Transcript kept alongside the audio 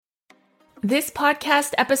This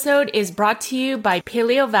podcast episode is brought to you by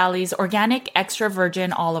Paleo Valley's organic extra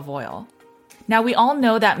virgin olive oil. Now, we all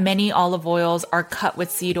know that many olive oils are cut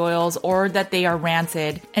with seed oils or that they are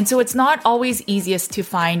rancid, and so it's not always easiest to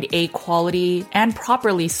find a quality and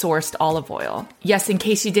properly sourced olive oil. Yes, in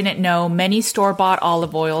case you didn't know, many store-bought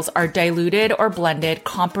olive oils are diluted or blended,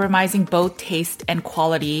 compromising both taste and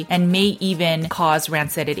quality, and may even cause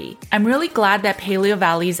rancidity. I'm really glad that Paleo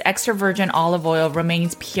Valley's extra virgin olive oil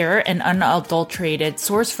remains pure and unadulterated,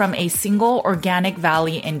 sourced from a single organic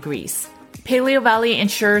valley in Greece. Paleo Valley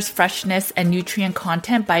ensures freshness and nutrient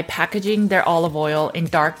content by packaging their olive oil in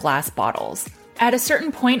dark glass bottles. At a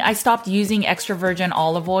certain point, I stopped using extra virgin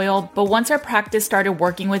olive oil, but once our practice started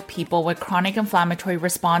working with people with chronic inflammatory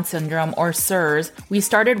response syndrome or CIRS, we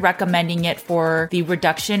started recommending it for the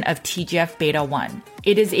reduction of TGF-beta 1.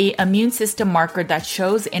 It is an immune system marker that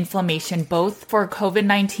shows inflammation both for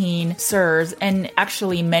COVID-19, CIRS, and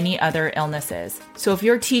actually many other illnesses. So if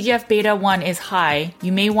your TGF-beta 1 is high,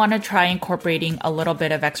 you may want to try incorporating a little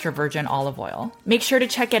bit of extra virgin olive oil. Make sure to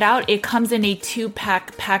check it out. It comes in a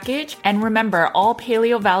 2-pack package. And remember, all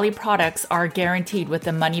Paleo Valley products are guaranteed with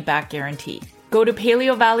a money-back guarantee. Go to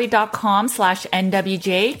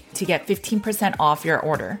paleovalley.com/NWJ to get 15% off your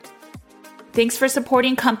order. Thanks for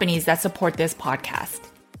supporting companies that support this podcast.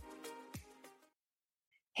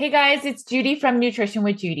 Hey guys, it's Judy from Nutrition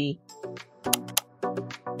with Judy.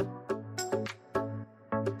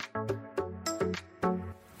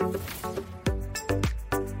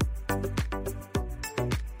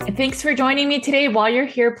 Thanks for joining me today. While you're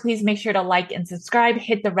here, please make sure to like and subscribe,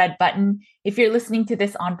 hit the red button. If you're listening to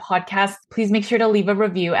this on podcast, please make sure to leave a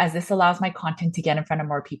review as this allows my content to get in front of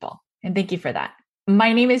more people. And thank you for that.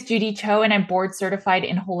 My name is Judy Cho and I'm board certified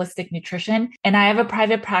in holistic nutrition. And I have a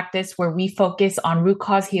private practice where we focus on root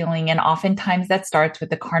cause healing. And oftentimes that starts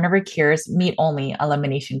with the Carnivore Cures meat only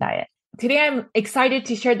elimination diet. Today, I'm excited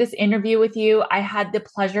to share this interview with you. I had the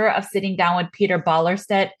pleasure of sitting down with Peter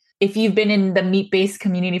Ballerstedt. If you've been in the meat-based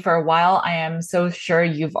community for a while, I am so sure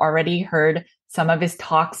you've already heard some of his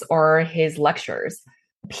talks or his lectures.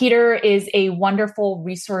 Peter is a wonderful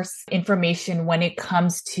resource information when it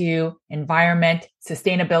comes to environment,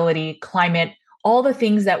 sustainability, climate, all the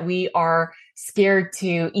things that we are scared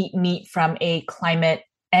to eat meat from a climate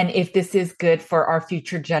and if this is good for our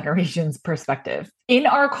future generations perspective. In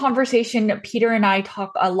our conversation, Peter and I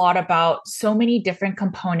talk a lot about so many different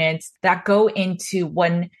components that go into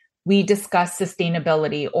when we discuss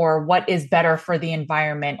sustainability or what is better for the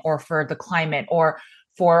environment or for the climate or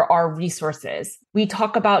for our resources. We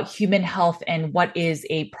talk about human health and what is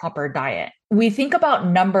a proper diet. We think about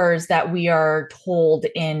numbers that we are told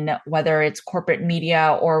in whether it's corporate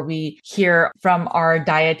media or we hear from our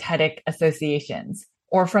dietetic associations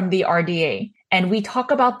or from the RDA. And we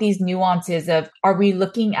talk about these nuances of, are we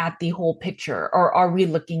looking at the whole picture or are we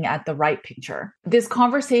looking at the right picture? This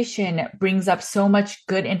conversation brings up so much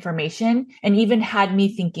good information and even had me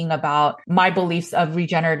thinking about my beliefs of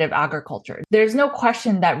regenerative agriculture. There's no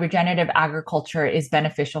question that regenerative agriculture is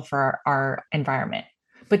beneficial for our environment.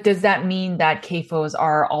 But does that mean that CAFOs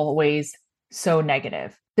are always so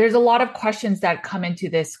negative? There's a lot of questions that come into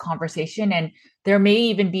this conversation, and there may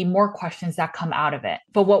even be more questions that come out of it.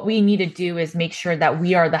 But what we need to do is make sure that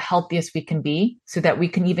we are the healthiest we can be so that we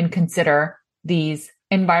can even consider these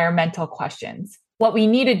environmental questions. What we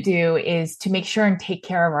need to do is to make sure and take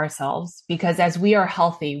care of ourselves, because as we are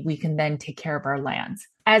healthy, we can then take care of our lands.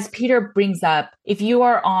 As Peter brings up, if you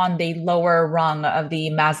are on the lower rung of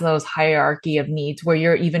the Maslow's hierarchy of needs, where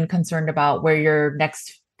you're even concerned about where your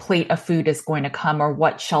next plate of food is going to come or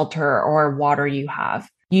what shelter or water you have,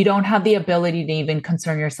 you don't have the ability to even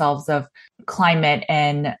concern yourselves of climate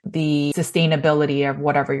and the sustainability of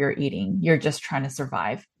whatever you're eating. You're just trying to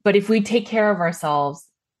survive. But if we take care of ourselves,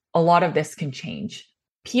 a lot of this can change.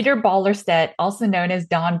 Peter Ballerstedt, also known as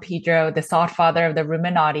Don Pedro, the godfather of the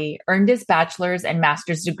Ruminati, earned his bachelor's and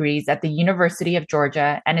master's degrees at the University of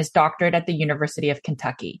Georgia and his doctorate at the University of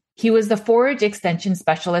Kentucky. He was the forage extension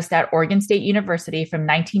specialist at Oregon State University from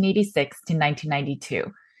 1986 to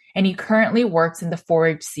 1992. And he currently works in the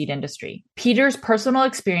forage seed industry. Peter's personal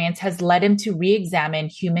experience has led him to re-examine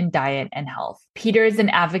human diet and health. Peter is an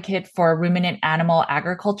advocate for ruminant animal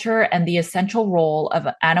agriculture and the essential role of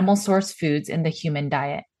animal source foods in the human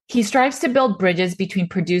diet. He strives to build bridges between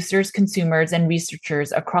producers, consumers, and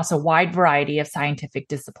researchers across a wide variety of scientific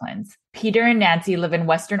disciplines. Peter and Nancy live in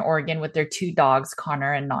Western Oregon with their 2 dogs,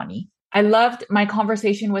 Connor and Nani. I loved my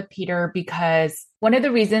conversation with Peter because one of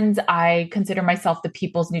the reasons I consider myself the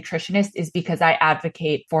people's nutritionist is because I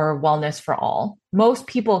advocate for wellness for all. Most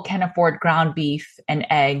people can afford ground beef and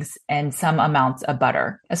eggs and some amounts of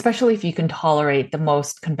butter, especially if you can tolerate the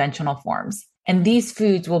most conventional forms. And these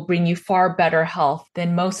foods will bring you far better health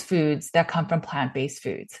than most foods that come from plant-based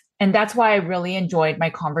foods. And that's why I really enjoyed my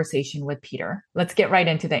conversation with Peter. Let's get right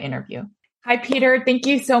into the interview. Hi, Peter. Thank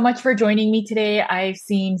you so much for joining me today. I've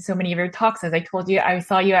seen so many of your talks. As I told you, I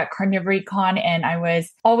saw you at CarnivoryCon, and I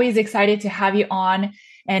was always excited to have you on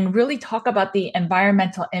and really talk about the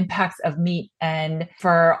environmental impacts of meat and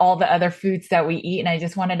for all the other foods that we eat. And I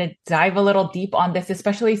just wanted to dive a little deep on this,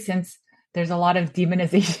 especially since there's a lot of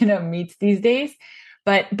demonization of meats these days.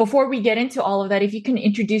 But before we get into all of that, if you can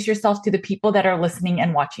introduce yourself to the people that are listening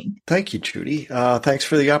and watching. Thank you, Judy. Thanks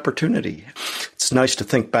for the opportunity. It's nice to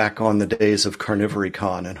think back on the days of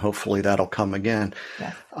CarnivoryCon, and hopefully that'll come again.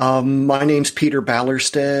 Yes. My name's Peter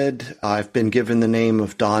Ballerstedt. I've been given the name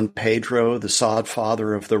of Don Pedro, the sod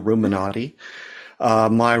father of the Ruminati.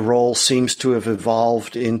 My role seems to have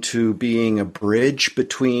evolved into being a bridge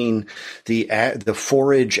between the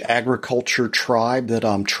forage agriculture tribe that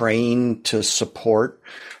I'm trained to support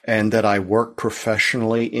and that I work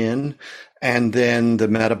professionally in, and then the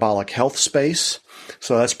metabolic health space.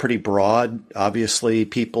 So that's pretty broad. Obviously,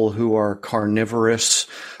 people who are carnivorous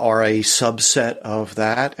are a subset of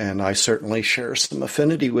that, and I certainly share some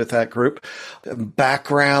affinity with that group.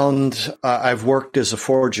 Background, I've worked as a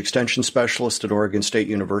forage extension specialist at Oregon State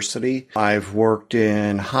University. I've worked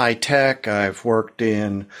in high tech. I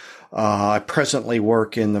presently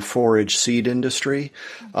work in the forage seed industry.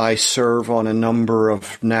 I serve on a number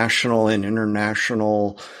of national and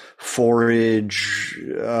international forage,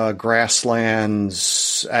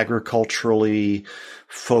 grasslands, agriculturally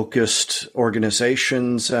focused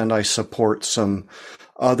organizations, and I support some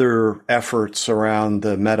other efforts around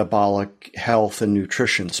the metabolic health and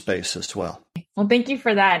nutrition space as well. Well, thank you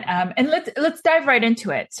for that. And let's dive right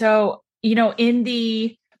into it. So, in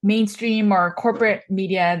the mainstream or corporate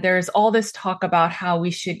media, there's all this talk about how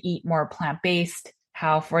we should eat more plant-based,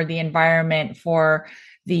 how for the environment, for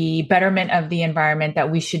the betterment of the environment,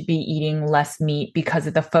 that we should be eating less meat because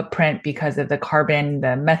of the footprint, because of the carbon,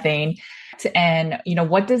 the methane. And,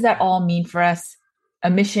 what does that all mean for us?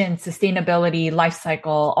 Emissions, sustainability, life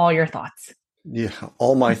cycle, all your thoughts. Yeah,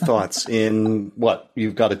 all my thoughts in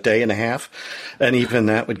you've got a day and a half, and even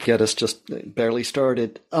that would get us just barely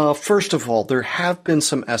started. First of all, there have been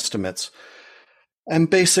some estimates, and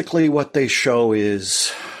basically what they show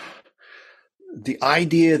is the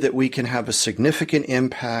idea that we can have a significant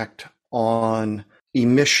impact on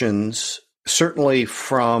emissions, certainly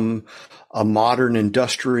from a modern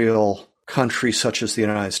industrial country such as the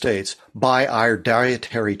United States, by our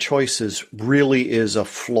dietary choices really is a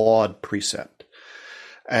flawed precept.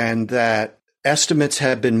 And that estimates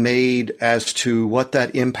have been made as to what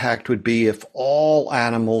that impact would be if all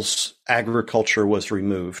animals agriculture was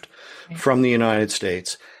removed from the United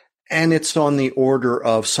States. And it's on the order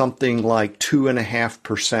of something like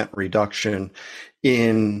 2.5% reduction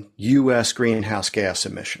in U.S. greenhouse gas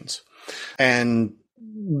emissions. And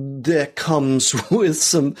that comes with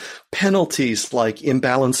some penalties like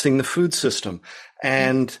imbalancing the food system.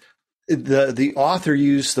 And the authors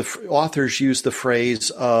use the phrase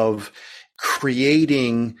of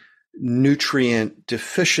creating nutrient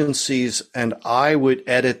deficiencies, and I would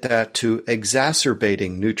edit that to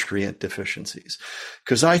exacerbating nutrient deficiencies,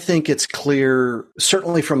 because I think it's clear,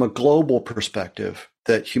 certainly from a global perspective,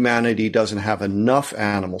 that humanity doesn't have enough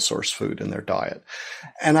animal source food in their diet.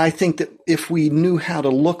 And I think that if we knew how to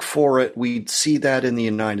look for it, we'd see that in the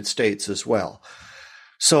United States as well.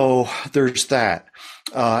 So there's that.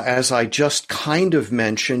 As I just kind of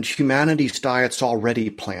mentioned, humanity's diet's already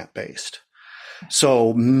plant-based.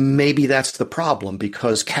 So maybe that's the problem,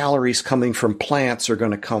 because calories coming from plants are going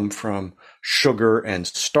to come from sugar and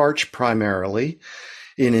starch primarily.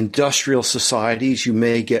 In industrial societies, you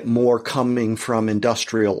may get more coming from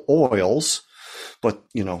industrial oils, but,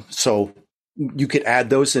 so you could add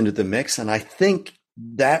those into the mix. And I think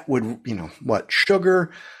that would,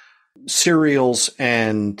 sugar, cereals,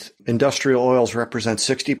 and industrial oils represent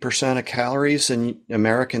 60% of calories in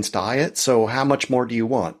Americans' diet. So how much more do you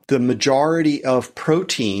want? The majority of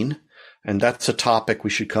protein, and that's a topic we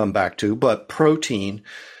should come back to, but protein,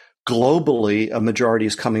 globally, a majority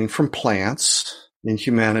is coming from plants in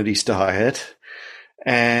humanity's diet.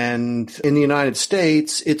 And in the United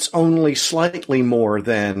States, it's only slightly more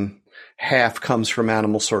than half comes from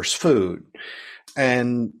animal source food.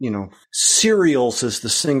 And, cereals is the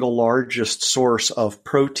single largest source of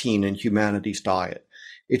protein in humanity's diet.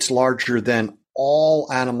 It's larger than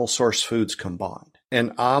all animal source foods combined.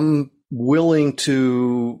 And I'm willing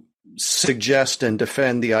to suggest and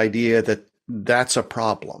defend the idea that that's a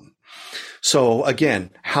problem. So again,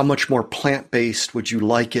 how much more plant-based would you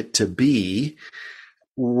like it to be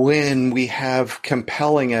when we have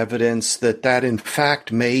compelling evidence that that in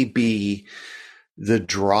fact may be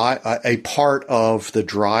a part of the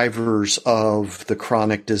drivers of the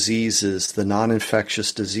chronic diseases, the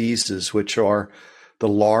non-infectious diseases, which are the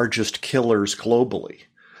largest killers globally,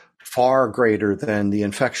 far greater than the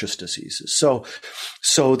infectious diseases. So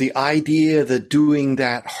the idea that doing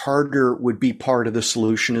that harder would be part of the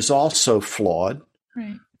solution is also flawed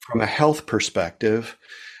from a health perspective.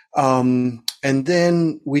 And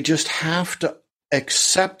then we just have to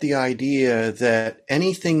accept the idea that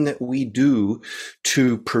anything that we do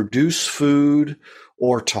to produce food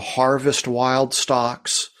or to harvest wild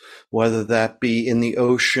stocks, whether that be in the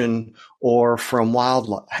ocean or from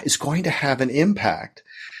wildlife, is going to have an impact.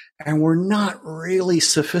 And we're not really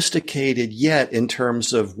sophisticated yet in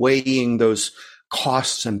terms of weighing those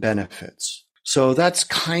costs and benefits. So that's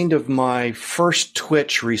kind of my first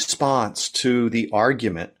twitch response to the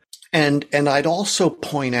argument. And I'd also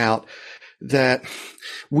point out that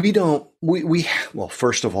well,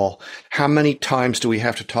 first of all, how many times do we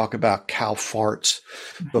have to talk about cow farts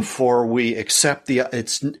before we accept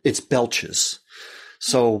it's belches?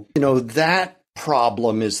 So, that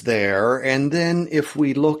problem is there. And then if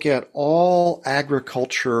we look at all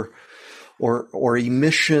agriculture or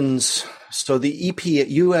emissions, so the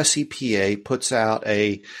US EPA puts out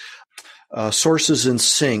a sources and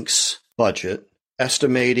sinks budget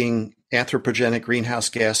estimating anthropogenic greenhouse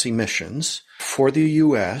gas emissions for the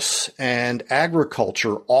U.S., and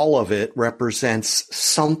agriculture, all of it represents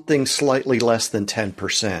something slightly less than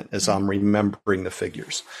 10%, as I'm remembering the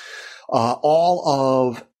figures. All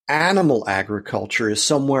of animal agriculture is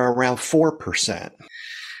somewhere around 4%.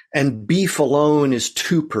 And beef alone is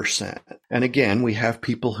 2%. And again, we have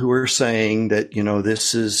people who are saying that,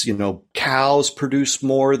 this is, cows produce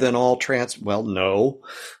more than all well, no,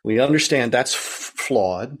 we understand that's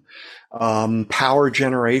flawed. Power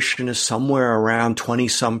generation is somewhere around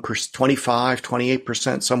 25,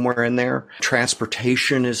 28%, somewhere in there.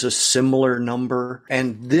 Transportation is a similar number.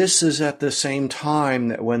 And this is at the same time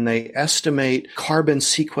that when they estimate carbon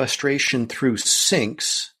sequestration through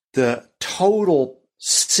sinks, the total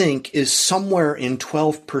sink is somewhere in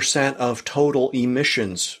 12% of total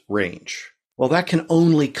emissions range. Well, that can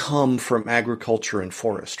only come from agriculture and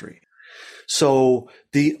forestry. So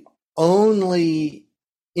the only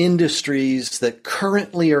industries that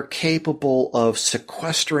currently are capable of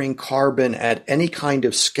sequestering carbon at any kind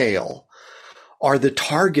of scale are the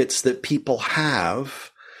targets that people have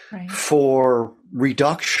for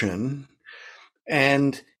reduction.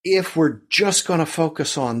 And if we're just going to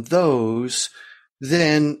focus on those,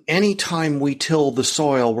 then anytime we till the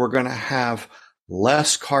soil, we're going to have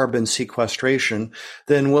less carbon sequestration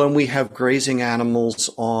than when we have grazing animals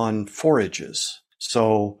on forages.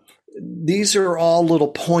 So these are all little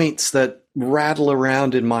points that rattle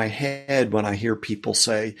around in my head when I hear people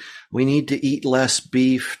say, we need to eat less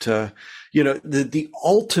beef to, the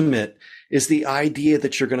ultimate is the idea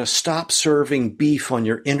that you're going to stop serving beef on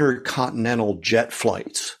your intercontinental jet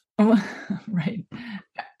flights. Right.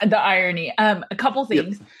 The irony. A couple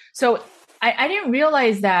things. Yep. So I didn't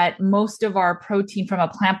realize that most of our protein from a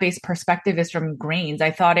plant-based perspective is from grains. I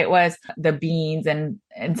thought it was the beans. And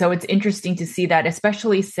so it's interesting to see that,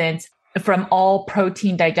 especially since from all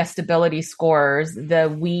protein digestibility scores, the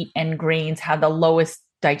wheat and grains have the lowest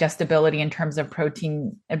digestibility in terms of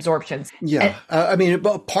protein absorptions. Yeah.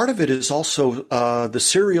 Part of it is also the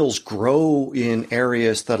cereals grow in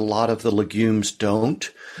areas that a lot of the legumes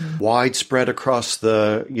don't. Widespread across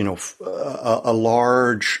the, a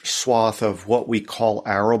large swath of what we call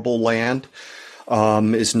arable land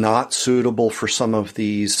is not suitable for some of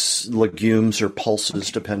these legumes or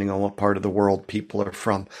pulses, depending on what part of the world people are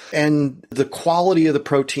from. And the quality of the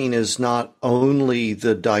protein is not only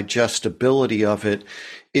the digestibility of it,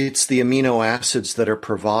 it's the amino acids that are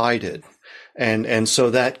provided. And so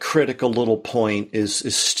that critical little point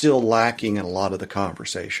is still lacking in a lot of the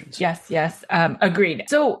conversations. Yes. Agreed.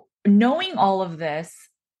 So knowing all of this,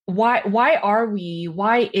 why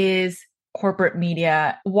is corporate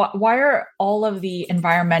media, why are all of the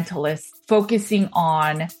environmentalists focusing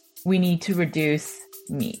on we need to reduce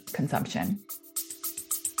meat consumption?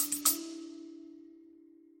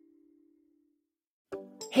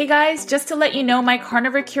 Hey guys, just to let you know, my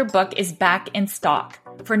Carnivore Cure book is back in stock.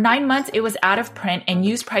 For 9 months, it was out of print and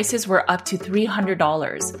used prices were up to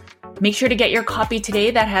 $300. Make sure to get your copy today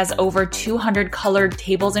that has over 200 colored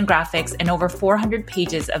tables and graphics and over 400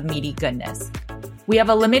 pages of meaty goodness. We have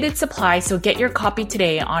a limited supply, so get your copy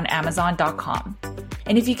today on Amazon.com.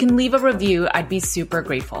 And if you can leave a review, I'd be super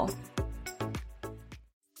grateful.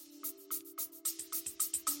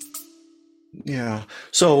 Yeah.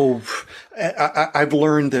 So I've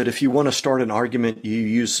learned that if you want to start an argument, you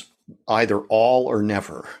use either all or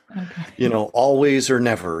never. Okay. Always or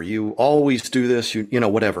never. You always do this,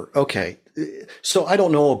 whatever. Okay. So I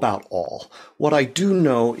don't know about all. What I do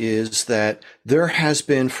know is that there has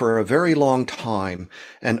been for a very long time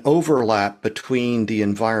an overlap between the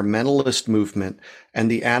environmentalist movement and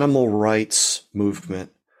the animal rights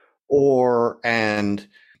movement, and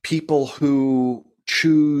people who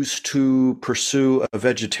choose to pursue a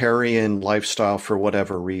vegetarian lifestyle for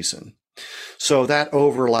whatever reason. So that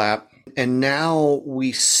overlap, and now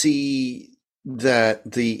we see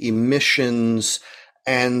that the emissions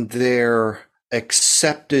and their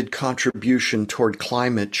accepted contribution toward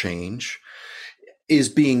climate change is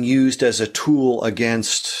being used as a tool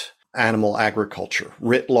against animal agriculture,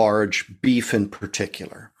 writ large, beef in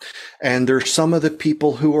particular. And there's some of the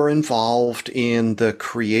people who are involved in the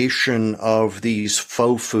creation of these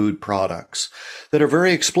faux food products that are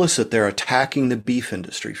very explicit. They're attacking the beef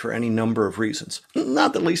industry for any number of reasons,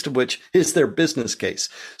 not the least of which is their business case.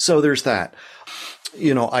 So there's that.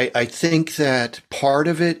 I think that part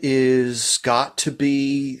of it is got to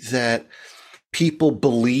be that people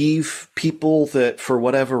believe people that for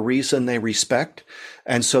whatever reason they respect.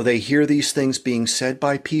 And so they hear these things being said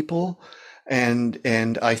by people. And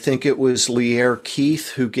I think it was Lierre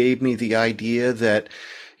Keith who gave me the idea that,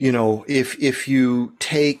 if you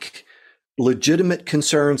take legitimate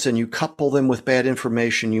concerns and you couple them with bad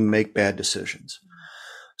information, you make bad decisions.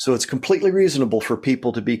 So it's completely reasonable for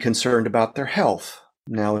people to be concerned about their health.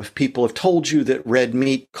 Now, if people have told you that red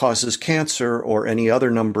meat causes cancer or any other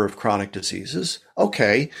number of chronic diseases,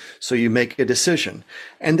 okay, so you make a decision.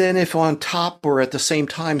 And then if on top or at the same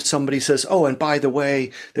time somebody says, oh, and by the way,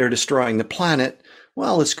 they're destroying the planet,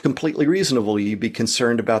 well, it's completely reasonable you'd be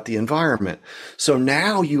concerned about the environment. So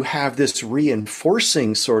now you have this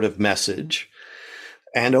reinforcing sort of message,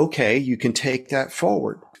 and okay, you can take that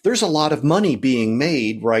forward. There's a lot of money being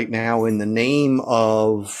made right now in the name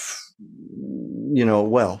of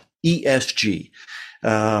ESG,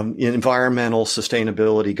 environmental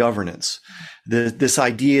sustainability governance. This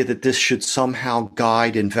idea that this should somehow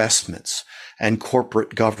guide investments and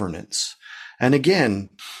corporate governance. And again,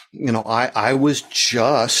 I was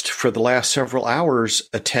just for the last several hours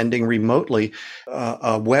attending remotely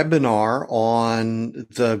a webinar on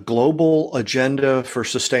the global agenda for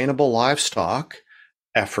sustainable livestock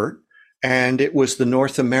effort. And it was the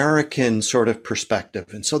North American sort of perspective.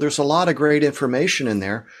 And so there's a lot of great information in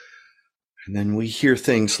there. And then we hear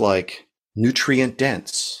things like nutrient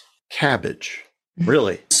dense, cabbage,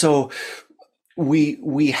 really. So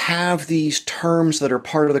we have these terms that are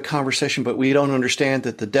part of the conversation, but we don't understand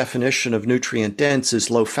that the definition of nutrient dense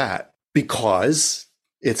is low fat because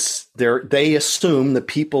they assume, the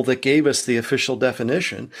people that gave us the official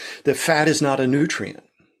definition, that fat is not a nutrient.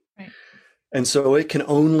 And so it can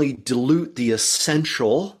only dilute the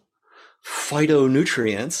essential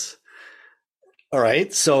phytonutrients. All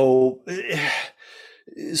right. So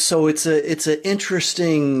it's an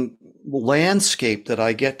interesting landscape that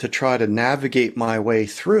I get to try to navigate my way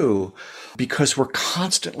through, because we're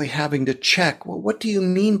constantly having to check, well, what do you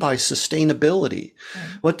mean by sustainability?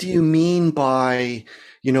 What do you mean by,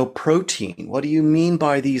 protein? What do you mean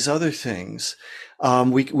by these other things?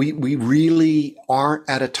 We really aren't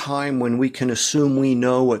at a time when we can assume we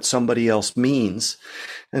know what somebody else means.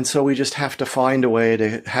 And so we just have to find a way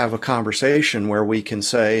to have a conversation where we can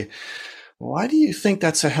say, why do you think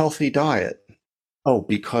that's a healthy diet? Oh,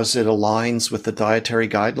 because it aligns with the dietary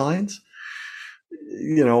guidelines?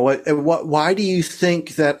 Why do you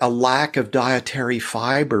think that a lack of dietary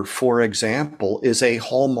fiber, for example, is a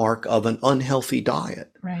hallmark of an unhealthy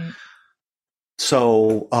diet? Right.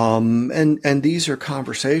 So, and these are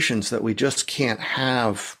conversations that we just can't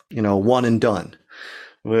have, one and done.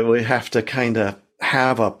 We have to kind of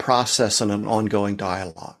have a process and an ongoing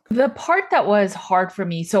dialogue. The part that was hard for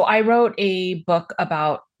me, so I wrote a book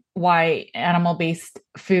about why animal-based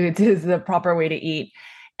foods is the proper way to eat.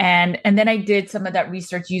 And then I did some of that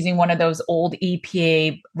research using one of those old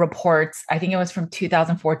EPA reports. I think it was from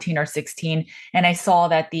 2014 or 16. And I saw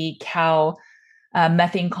that the cow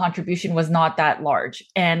methane contribution was not that large.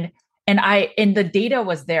 And the data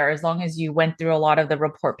was there as long as you went through a lot of the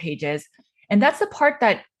report pages. And that's the part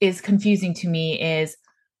that is confusing to me is,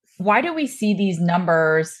 why do we see these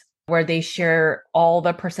numbers where they share all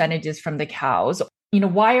the percentages from the cows?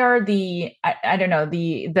 why are I don't know,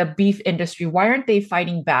 the beef industry, why aren't they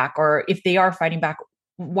fighting back? Or if they are fighting back,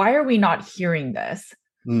 why are we not hearing this?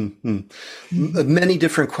 Mm-hmm. Many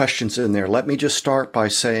different questions in there. Let me just start by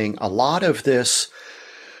saying a lot of this,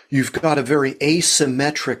 you've got a very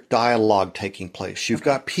asymmetric dialogue taking place. You've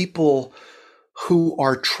got people who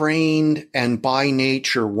are trained and by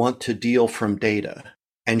nature want to deal from data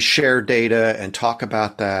and share data and talk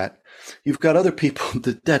about that. You've got other people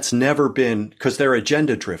that's never been, because they're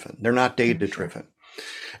agenda driven. They're not data driven.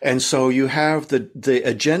 And so you have the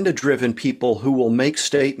agenda driven people who will make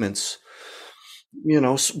statements,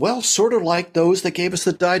 sort of like those that gave us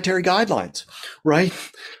the dietary guidelines, right?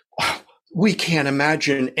 We can't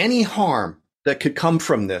imagine any harm that could come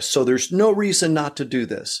from this. So there's no reason not to do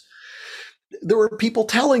this. There were people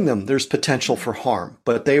telling them there's potential for harm,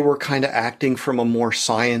 but they were kind of acting from a more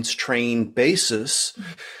science trained basis.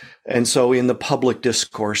 And so in the public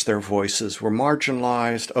discourse, their voices were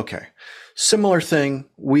marginalized. Okay. Similar thing.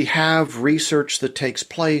 We have research that takes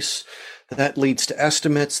place that leads to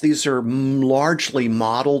estimates. These are largely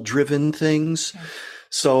model driven things. Okay.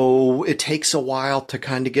 So it takes a while to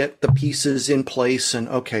kind of get the pieces in place and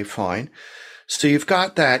okay, fine. So you've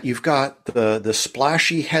got that, you've got the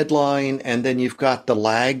splashy headline, and then you've got the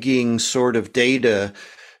lagging sort of data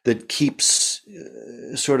that keeps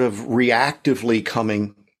sort of reactively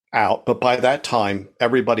coming out. But by that time,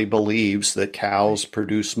 everybody believes that cows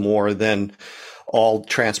produce more than all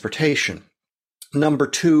transportation. Number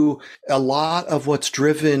two, a lot of what's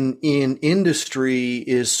driven in industry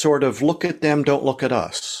is sort of look at them, don't look at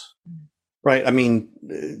us. Right. I mean,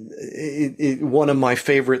 one of my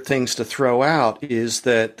favorite things to throw out is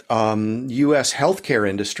that U.S. healthcare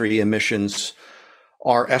industry emissions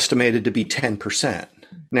are estimated to be 10%.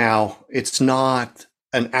 Now, it's not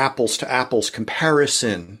an apples to apples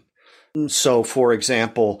comparison. So, for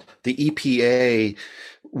example, the EPA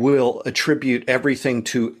will attribute everything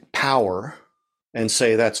to power and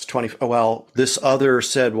say that's 20. Well, this other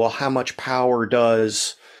said, well, how much power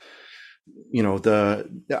does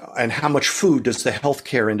and how much food does the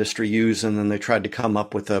healthcare industry use? And then they tried to come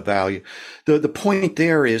up with a value. The point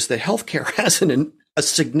there is that healthcare has a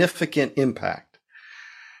significant impact.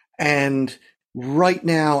 And right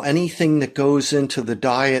now, anything that goes into the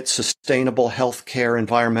diet, sustainable healthcare,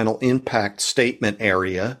 environmental impact statement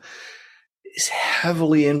area is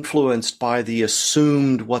heavily influenced by the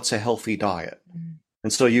assumed what's a healthy diet.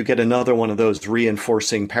 And so you get another one of those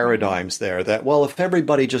reinforcing paradigms there that, well, if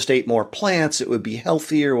everybody just ate more plants, it would be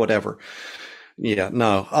healthier, whatever. Yeah,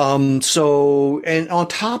 no. And on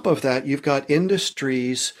top of that, you've got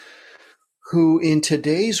industries who in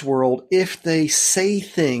today's world, if they say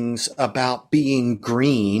things about being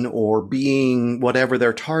green or being whatever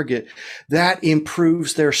their target, that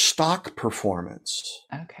improves their stock performance.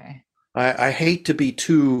 Okay. I hate to be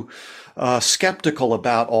too skeptical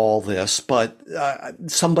about all this, but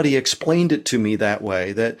somebody explained it to me that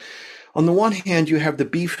way, that on the one hand, you have the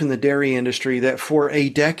beef and the dairy industry that for a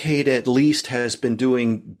decade at least has been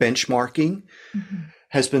doing benchmarking,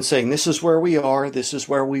 has been saying, this is where we are, this is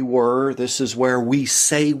where we were, this is where we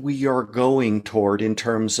say we are going toward in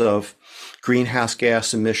terms of greenhouse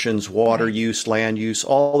gas emissions, water use, land use,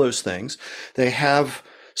 all those things. They have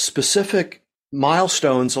specific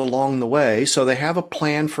milestones along the way. So they have a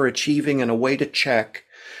plan for achieving and a way to check.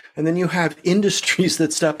 And then you have industries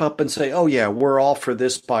that step up and say, oh yeah, we're all for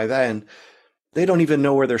this by then. They don't even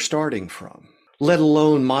know where they're starting from, let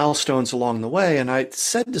alone milestones along the way. And I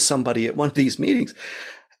said to somebody at one of these meetings,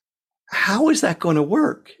 how is that going to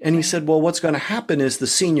work? And he said, well, what's going to happen is the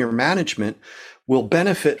senior management will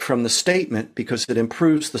benefit from the statement because it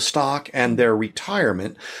improves the stock and their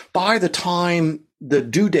retirement. By the time the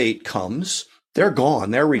due date comes, they're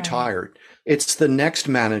gone. They're retired. Right. It's the next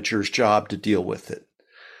manager's job to deal with it.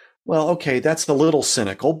 Well, okay, that's a little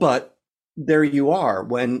cynical, but there you are.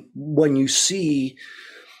 When you see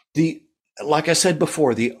like I said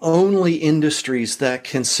before, the only industries that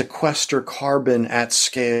can sequester carbon at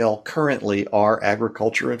scale currently are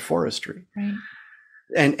agriculture and forestry. Right.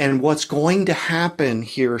 And what's going to happen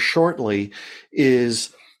here shortly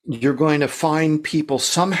is you're going to find people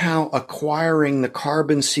somehow acquiring the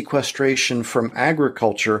carbon sequestration from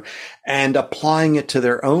agriculture and applying it to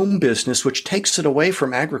their own business, which takes it away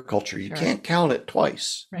from agriculture. You can't count it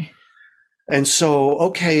twice. Right. And so,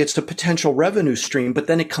 okay, it's a potential revenue stream, but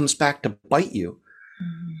then it comes back to bite you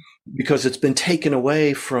because it's been taken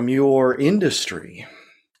away from your industry.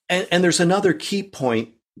 And there's another key point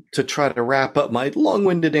to try to wrap up my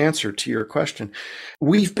long-winded answer to your question.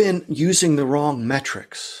 We've been using the wrong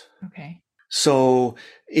metrics. Okay. So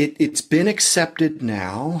it's been accepted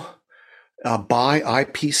now by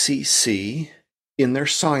IPCC in their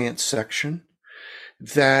science section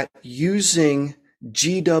that using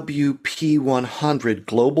GWP 100,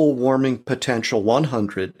 global warming potential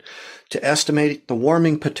 100, to estimate the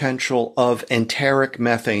warming potential of enteric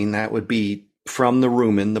methane, that would be from the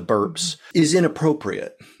rumen, the burps, is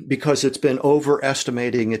inappropriate because it's been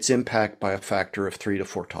overestimating its impact by a factor of 3 to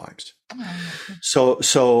 4 times. So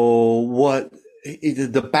what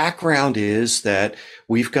the background is that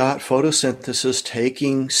we've got photosynthesis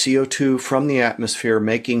taking CO2 from the atmosphere,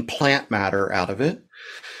 making plant matter out of it,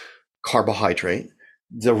 carbohydrate.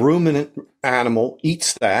 The ruminant animal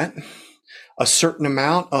eats that. A certain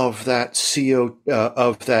amount of that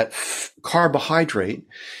carbohydrate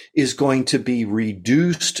is going to be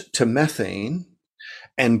reduced to methane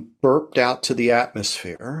and burped out to the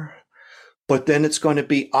atmosphere, but then it's going to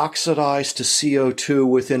be oxidized to CO2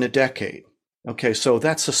 within a decade. Okay, so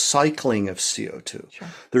that's a cycling of CO2. Sure.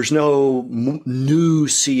 There's no new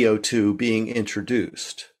CO2 being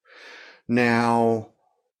introduced. Now,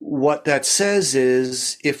 what that says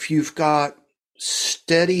is if you've got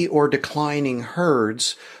steady or declining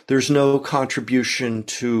herds, there's no contribution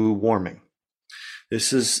to warming.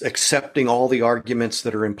 This is accepting all the arguments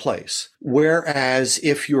that are in place. Whereas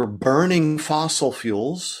if you're burning fossil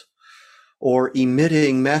fuels or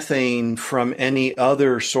emitting methane from any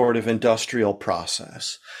other sort of industrial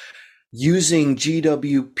process, using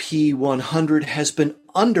GWP 100 has been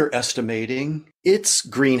underestimating its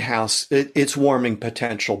its warming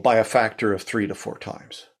potential by a factor of 3 to 4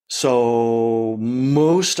 times. So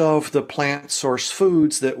most of the plant source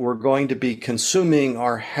foods that we're going to be consuming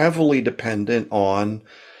are heavily dependent on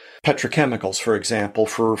petrochemicals, for example,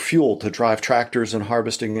 for fuel to drive tractors and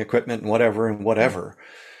harvesting equipment and whatever.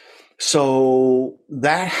 So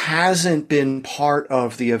that hasn't been part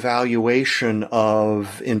of the evaluation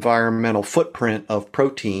of environmental footprint of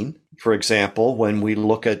protein. For example, when we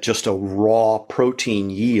look at just a raw protein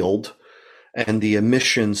yield and the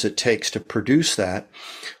emissions it takes to produce that.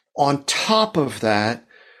 On top of that,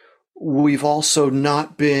 we've also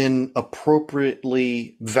not been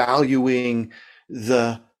appropriately valuing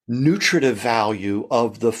the nutritive value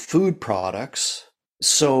of the food products.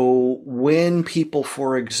 So when people,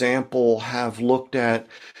 for example, have looked at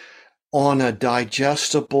on a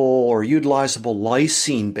digestible or utilizable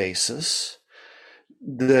lysine basis,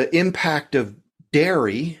 the impact of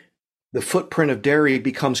dairy, the footprint of dairy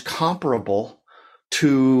becomes comparable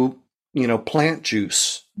to, plant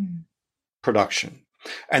juice production.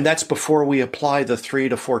 And that's before we apply the 3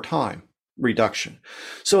 to 4 time reduction.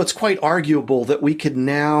 So it's quite arguable that we could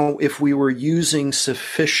now, if we were using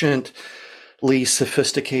sufficiently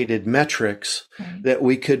sophisticated metrics, that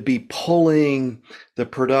we could be pulling the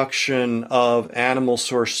production of animal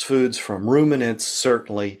source foods from ruminants,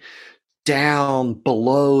 certainly, down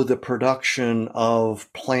below the production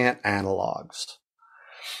of plant analogs.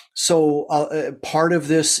 So part of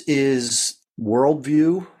this is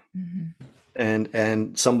worldview.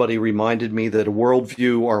 And somebody reminded me that a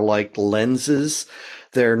worldview are like lenses.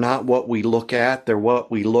 They're not what we look at. They're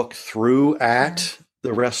what we look through at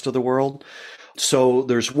the rest of the world. So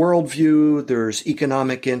there's worldview, there's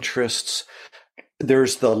economic interests,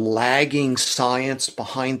 there's the lagging science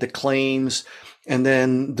behind the claims, and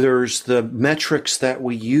then there's the metrics that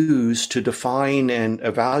we use to define and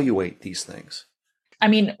evaluate these things. I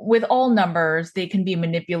mean, with all numbers, they can be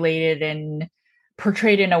manipulated and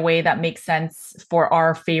portrayed in a way that makes sense for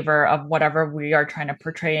our favor of whatever we are trying to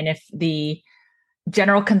portray. And if the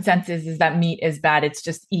general consensus is that meat is bad, it's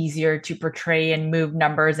just easier to portray and move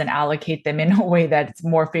numbers and allocate them in a way that's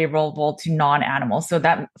more favorable to non-animals. So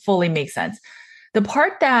that fully makes sense. The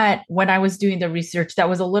part that when I was doing the research that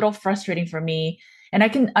was a little frustrating for me, and I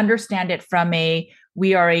can understand it from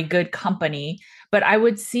we are a good company, but I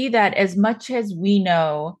would see that as much as we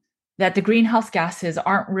know that the greenhouse gases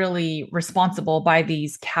aren't really responsible by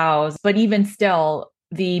these cows, but even still,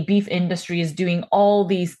 the beef industry is doing all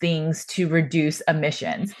these things to reduce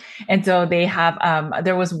emissions. And so they have,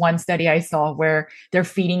 there was one study I saw where they're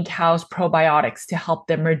feeding cows probiotics to help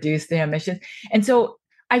them reduce the emissions. And so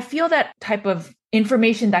I feel that type of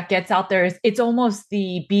information that gets out there it's almost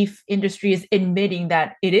the beef industry is admitting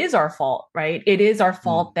that it is our fault, right? It is our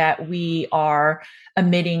fault that we are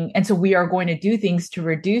emitting. And so we are going to do things to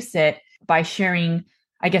reduce it by sharing,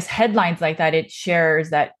 I guess, headlines like that. It shares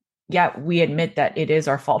that, yeah, we admit that it is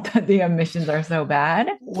our fault that the emissions are so bad.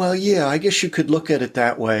 Well, yeah, I guess you could look at it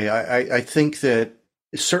that way. I think that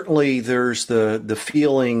certainly there's the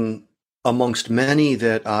feeling amongst many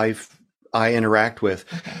that I interact with,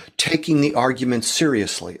 taking the argument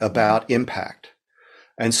seriously about impact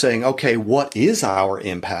and saying, okay, what is our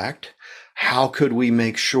impact? How could we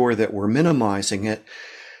make sure that we're minimizing it?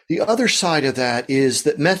 The other side of that is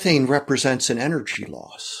that methane represents an energy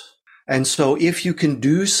loss. And so if you can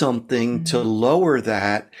do something to lower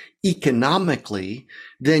that economically,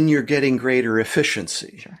 then you're getting greater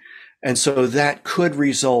efficiency. Sure. And so that could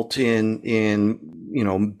result in,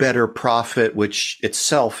 better profit, which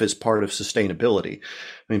itself is part of sustainability.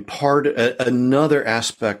 I mean, another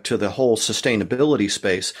aspect to the whole sustainability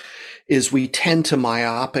space is we tend to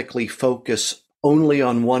myopically focus only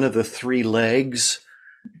on one of the three legs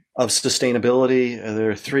of sustainability.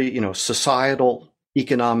 There are three, societal,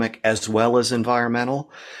 economic, as well as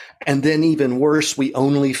environmental. And then even worse, we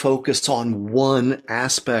only focus on one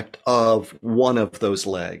aspect of one of those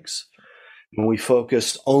legs. And we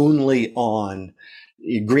focus only on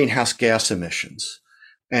greenhouse gas emissions.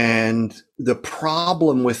 And the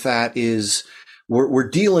problem with that is we're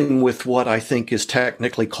dealing with what I think is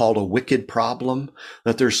technically called a wicked problem,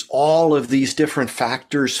 that there's all of these different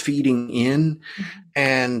factors feeding in,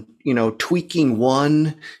 and, tweaking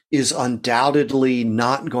one is undoubtedly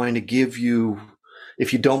not going to give you,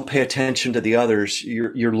 if you don't pay attention to the others,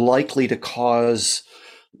 you're likely to cause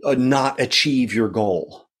not achieve your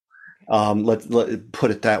goal. Let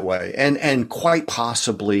put it that way, and quite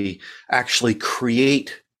possibly actually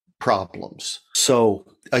create problems. So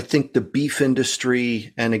I think the beef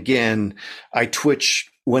industry, and again, I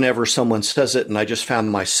twitch whenever someone says it, and I just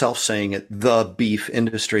found myself saying it, the beef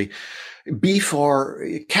industry.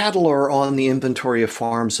 Cattle are on the inventory of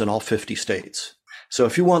farms in all 50 states. So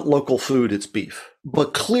if you want local food, it's beef.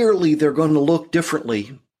 But clearly they're going to look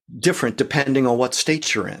different depending on what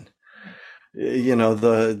state you're in.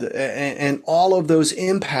 And all of those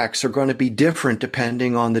impacts are going to be different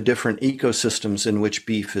depending on the different ecosystems in which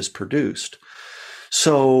beef is produced.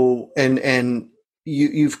 So, and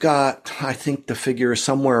you've got, I think the figure is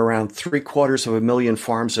somewhere around 750,000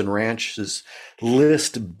 farms and ranches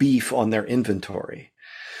list beef on their inventory.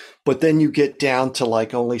 But then you get down to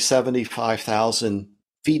like only 75,000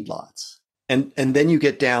 feedlots. And then you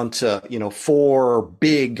get down to, 4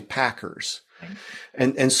 big packers.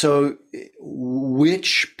 And so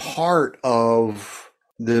which part of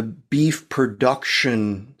the beef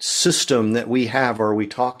production system that we have are we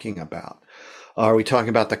talking about? Are we talking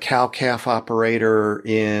about the cow-calf operator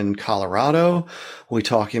in Colorado? Are we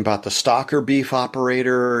talking about the stocker beef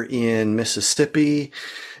operator in Mississippi?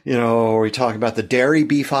 Are we talking about the dairy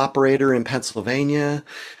beef operator in Pennsylvania?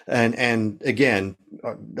 And again,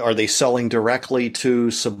 are they selling directly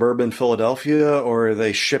to suburban Philadelphia, or are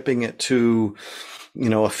they shipping it to, a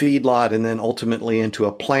feedlot and then ultimately into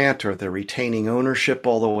a plant, or they're retaining ownership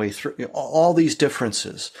all the way through? All these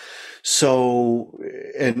differences. So,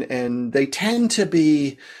 and they tend to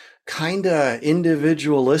be kind of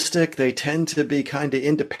individualistic. They tend to be kind of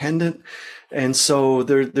independent. And so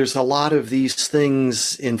there's a lot of these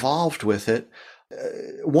things involved with it.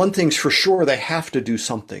 One thing's for sure, they have to do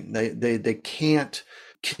something. They can't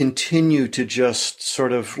continue to just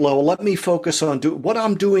sort of, let me focus on what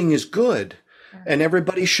I'm doing is good. And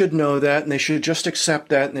everybody should know that, and they should just accept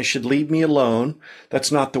that, and they should leave me alone.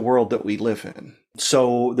 That's not the world that we live in.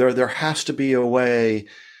 So there has to be a way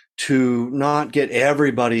to not get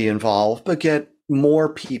everybody involved, but get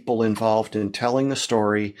more people involved in telling the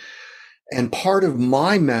story. And part of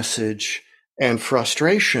my message and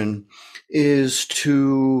frustration is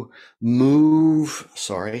to move,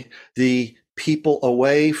 the people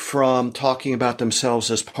away from talking about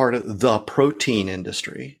themselves as part of the protein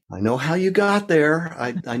industry. I know how you got there.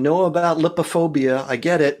 I know about lipophobia. I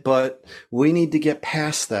get it, but we need to get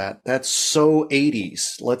past that. That's so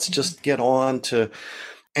 80s. Let's just get on to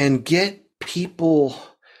and get people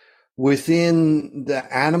within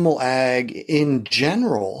the animal ag in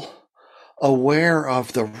general aware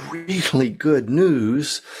of the really good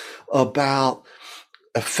news about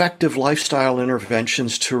effective lifestyle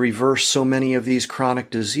interventions to reverse so many of these chronic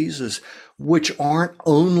diseases, which aren't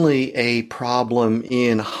only a problem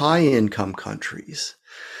in high-income countries,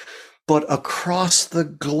 but across the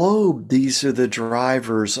globe. These are the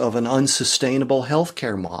drivers of an unsustainable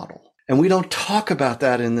healthcare model. And we don't talk about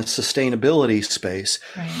that in the sustainability space.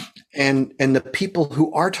 Right. And the people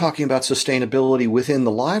who are talking about sustainability within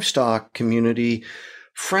the livestock community,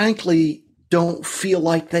 frankly, don't feel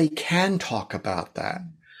like they can talk about that.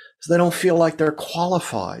 So they don't feel like they're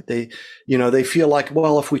qualified. They feel like,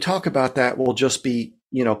 well, if we talk about that, we'll just be,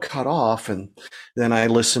 cut off. And then I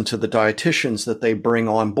listen to the dietitians that they bring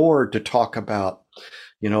on board to talk about,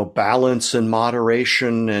 balance and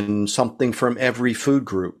moderation and something from every food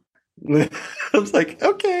group. I was like,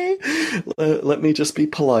 okay, let me just be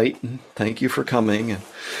polite. Thank you for coming.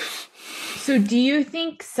 So do you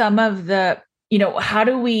think some of the, how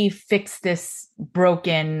do we fix this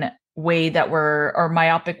broken way that or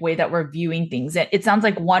myopic way that we're viewing things. It sounds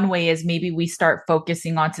like one way is maybe we start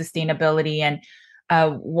focusing on sustainability and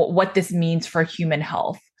what this means for human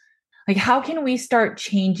health. Like, how can we start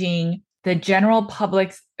changing the general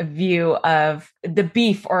public's view of the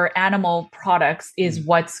beef or animal products is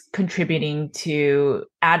what's contributing to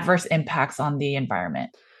adverse impacts on the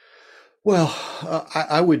environment? Well,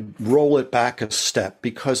 I would roll it back a step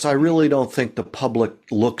because I really don't think the public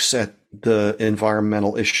looks at the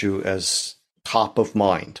environmental issue as top of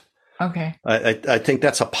mind. Okay. I think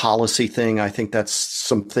that's a policy thing. I think that's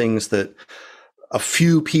some things that a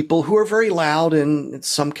few people who are very loud and in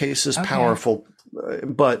some cases powerful,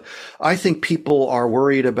 but I think people are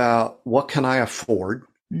worried about what can I afford,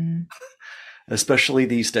 especially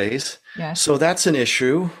these days. Yes. So that's an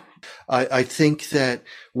issue. I think that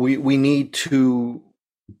we need to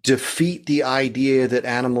defeat the idea that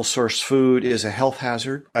animal source food is a health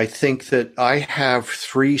hazard. I think that I have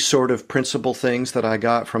three sort of principal things that I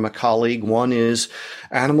got from a colleague. One is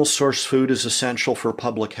animal source food is essential for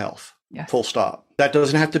public health. Yes. Full stop. That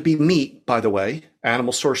doesn't have to be meat, by the way.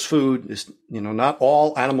 Animal source food is, not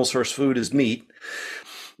all animal source food is meat.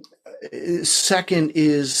 Second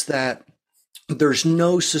is that there's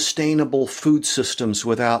no sustainable food systems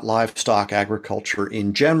without livestock agriculture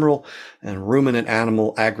in general and ruminant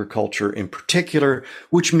animal agriculture in particular,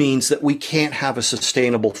 which means that we can't have a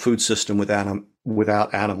sustainable food system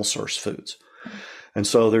without animal source foods. And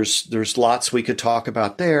so there's lots we could talk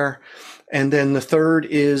about there. And then the third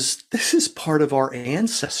is this is part of our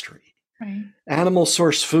ancestry. Right. Animal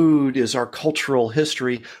source food is our cultural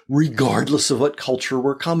history, regardless of what culture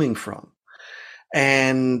we're coming from.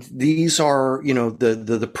 And these are,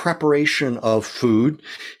 the preparation of food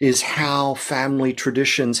is how family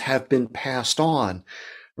traditions have been passed on,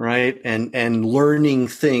 right? And learning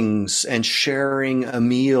things and sharing a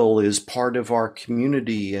meal is part of our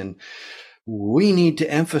community. And we need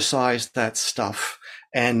to emphasize that stuff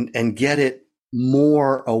and get it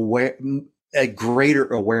more aware, a greater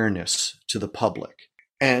awareness to the public.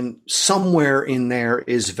 And somewhere in there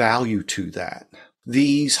is value to that.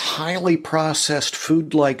 These highly processed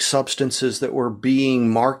food-like substances that were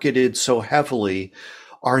being marketed so heavily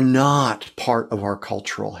are not part of our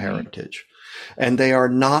cultural heritage, and they are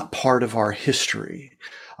not part of our history.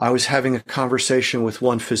 I was having a conversation with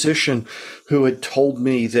one physician who had told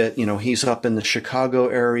me that, he's up in the Chicago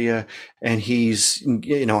area and he's,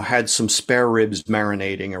 had some spare ribs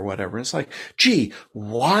marinating or whatever. And it's like, gee,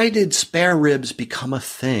 why did spare ribs become a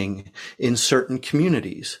thing in certain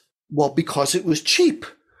communities? Well, because it was cheap,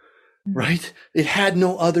 right? It had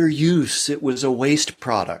no other use. It was a waste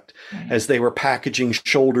product. As they were packaging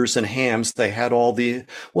shoulders and hams, they had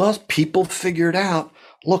people figured out,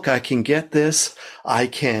 look, I can get this.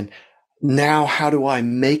 Now how do I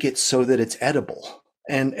make it so that it's edible?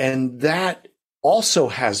 And that also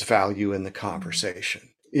has value in the conversation.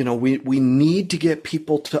 We need to get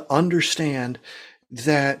people to understand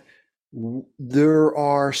that there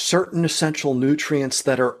are certain essential nutrients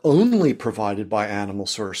that are only provided by animal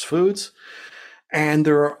source foods, and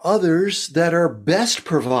there are others that are best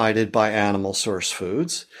provided by animal source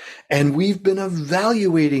foods, and we've been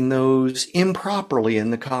evaluating those improperly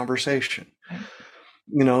in the conversation.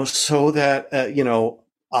 So that,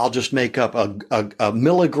 I'll just make up a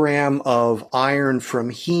milligram of iron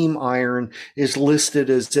from heme iron is listed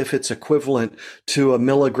as if it's equivalent to a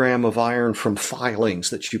milligram of iron from filings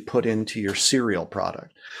that you put into your cereal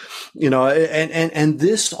product. And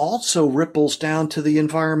this also ripples down to the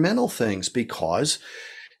environmental things, because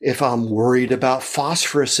if I'm worried about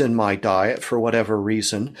phosphorus in my diet for whatever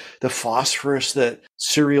reason, the phosphorus that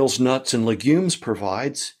cereals, nuts, and legumes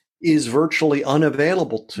provides is virtually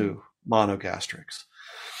unavailable to monogastrics.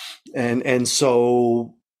 And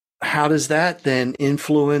so how does that then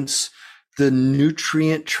influence the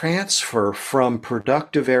nutrient transfer from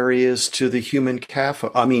productive areas to the human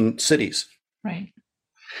cities? Right.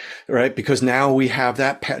 Right. Because now we have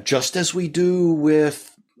that, just as we do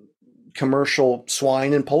with commercial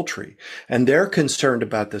swine and poultry, and they're concerned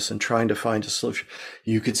about this and trying to find a solution.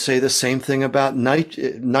 You could say the same thing about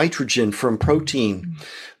nitrogen from protein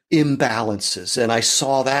imbalances. And I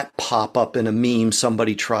saw that pop up in a meme.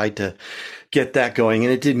 Somebody tried to get that going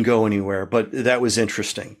and it didn't go anywhere, but that was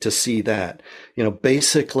interesting to see that,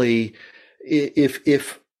 basically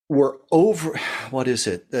if we're over,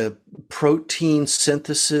 the protein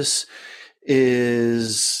synthesis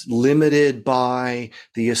is limited by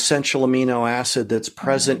the essential amino acid that's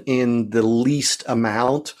present in the least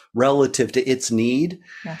amount relative to its need.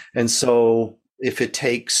 Yeah. And so if it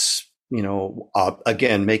takes,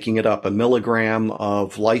 again, making it up, a milligram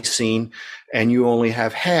of lysine, and you only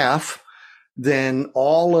have half, then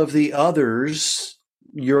all of the others,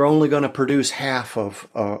 you're only going to produce half of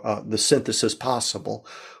the synthesis possible.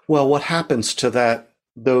 Well, what happens to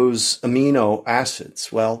those amino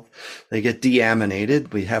acids? Well, they get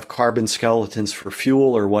deaminated. We have carbon skeletons for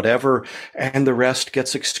fuel or whatever, and the rest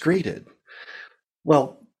gets excreted.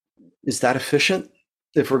 Well, is that efficient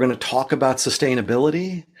if we're going to talk about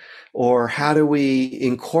sustainability? Or how do we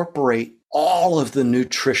incorporate all of the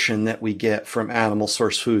nutrition that we get from animal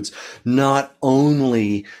source foods, not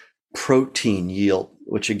only protein yield,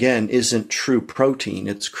 which again isn't true protein,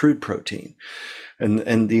 it's crude protein.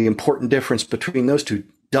 And the important difference between those two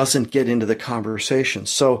doesn't get into the conversation.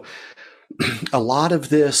 So a lot of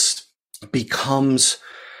this becomes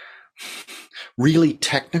really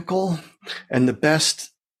technical. And the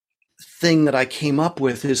best thing that I came up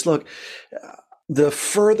with is, look, the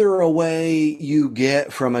further away you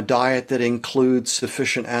get from a diet that includes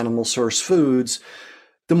sufficient animal source foods,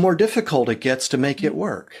 the more difficult it gets to make it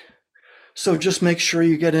work. So just make sure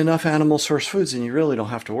you get enough animal source foods and you really don't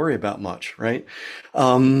have to worry about much, right?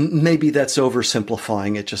 Maybe that's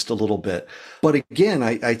oversimplifying it just a little bit. But again,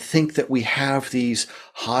 I think that we have these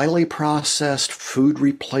highly processed food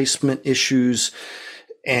replacement issues,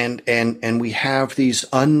 and we have these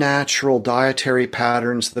unnatural dietary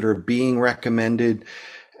patterns that are being recommended.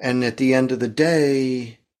 And at the end of the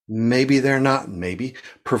day, maybe they're not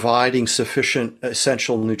providing sufficient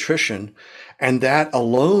essential nutrition. And that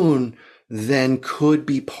alone then could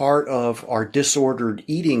be part of our disordered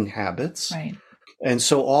eating habits. Right. And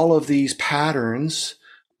so all of these patterns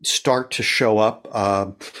start to show up.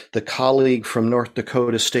 The colleague from North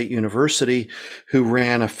Dakota State University who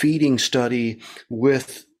ran a feeding study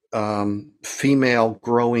with female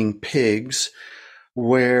growing pigs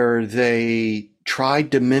where they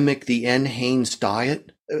tried to mimic the NHANES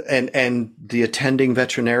diet, and the attending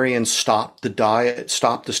veterinarian stopped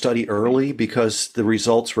the study early because the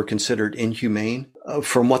results were considered inhumane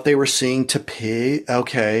from what they were seeing to pig.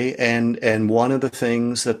 Okay. And one of the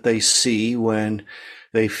things that they see when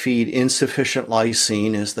they feed insufficient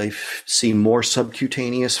lysine is they see more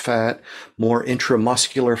subcutaneous fat, more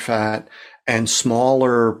intramuscular fat, and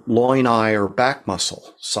smaller loin-eye or back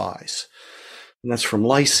muscle size. And that's from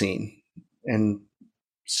lysine. And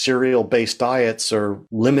cereal-based diets are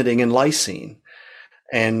limiting in lysine.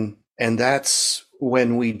 And that's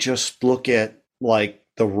when we just look at like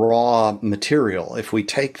the raw material. If we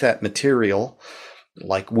take that material,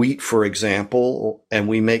 like wheat, for example, and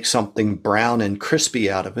we make something brown and crispy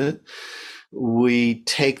out of it, we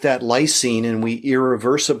take that lysine and we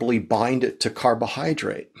irreversibly bind it to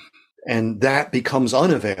carbohydrate. And that becomes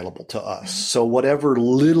unavailable to us. So whatever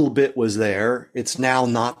little bit was there, it's now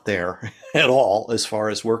not there at all as far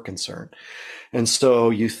as we're concerned. And so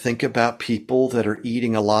you think about people that are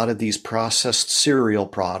eating a lot of these processed cereal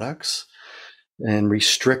products and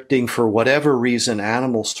restricting, for whatever reason,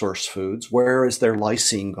 animal source foods. Where is their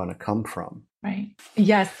lysine going to come from? Right.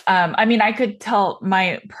 Yes. I mean, I could tell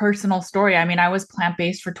my personal story. I mean, I was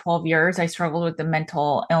plant-based for 12 years. I struggled with the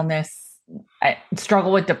mental illness. I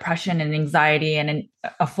struggled with depression and anxiety and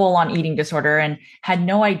a full-on eating disorder, and had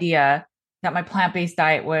no idea that my plant-based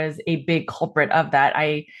diet was a big culprit of that.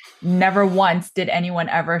 I never once did anyone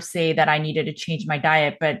ever say that I needed to change my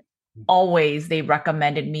diet, but always they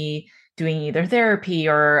recommended me doing either therapy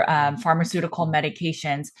or pharmaceutical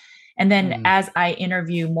medications. And then as I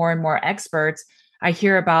interview more and more experts, I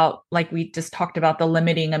hear about, like we just talked about, the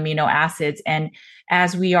limiting amino acids. And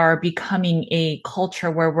as we are becoming a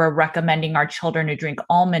culture where we're recommending our children to drink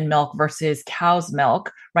almond milk versus cow's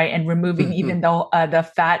milk, right, and removing even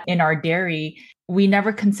the fat in our dairy, we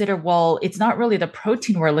never consider, well, it's not really the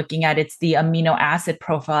protein we're looking at, it's the amino acid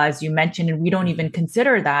profile, as you mentioned, and we don't even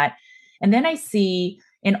consider that. And then I see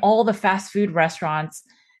in all the fast food restaurants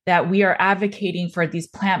that we are advocating for these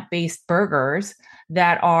plant-based burgers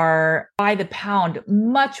that are by the pound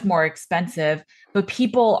much more expensive, but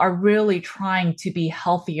people are really trying to be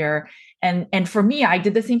healthier. And for me, I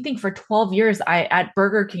did the same thing for 12 years. At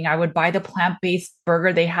Burger King, I would buy the plant-based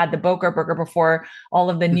burger. They had the Boca burger before all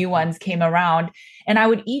of the new ones came around. And I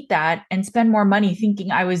would eat that and spend more money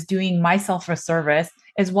thinking I was doing myself a service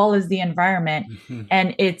as well as the environment.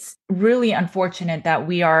 And it's really unfortunate that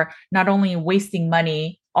we are not only wasting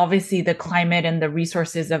money, obviously the climate and the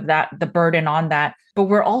resources of that, the burden on that, but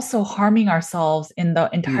we're also harming ourselves in the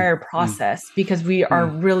entire process because we are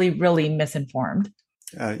really, really misinformed.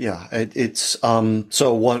 It's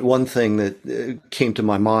so one thing that came to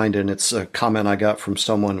my mind, and it's a comment I got from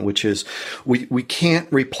someone, which is we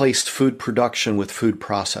can't replace food production with food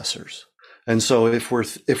processors. And so if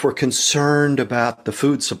we're concerned about the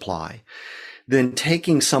food supply, than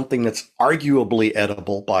taking something that's arguably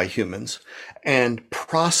edible by humans and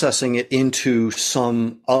processing it into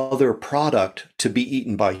some other product to be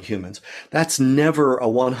eaten by humans. That's never a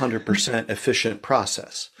 100% efficient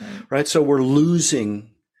process, right? So we're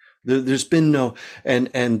losing. There's been no,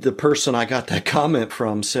 and the person I got that comment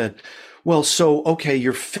from said, well, so, okay,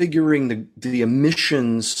 you're figuring the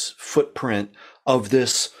emissions footprint of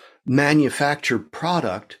this manufactured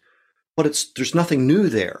product, but there's nothing new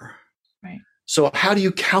there. Right. So how do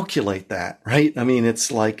you calculate that, right? I mean,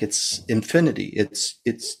 it's like it's infinity.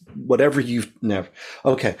 It's whatever you've never.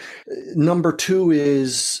 Okay. Number two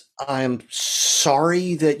is I'm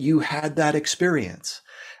sorry that you had that experience.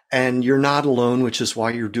 And you're not alone, which is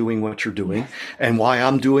why you're doing what you're doing and why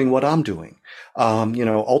I'm doing what I'm doing.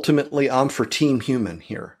 Ultimately, I'm for Team Human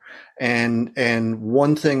here. And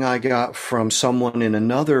one thing I got from someone in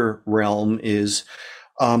another realm is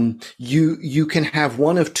you can have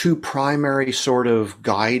one of two primary sort of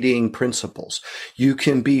guiding principles. You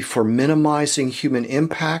can be for minimizing human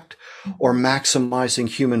impact or maximizing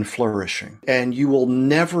human flourishing. And you will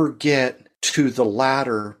never get to the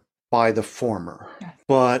latter by the former. Yes.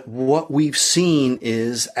 But what we've seen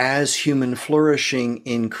is as human flourishing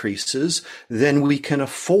increases, then we can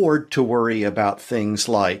afford to worry about things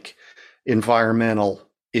like environmental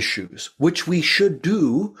issues, which we should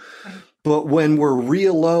do. Right. But when we're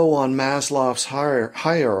real low on Maslow's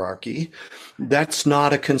hierarchy, that's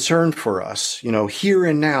not a concern for us. Here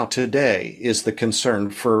and now today is the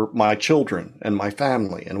concern for my children and my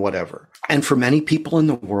family and whatever. And for many people in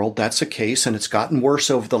the world, that's the case. And it's gotten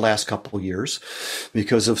worse over the last couple of years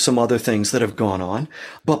because of some other things that have gone on.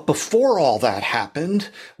 But before all that happened,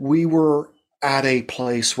 we were at a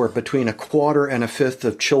place where between a quarter and a fifth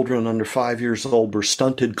of children under 5 years old were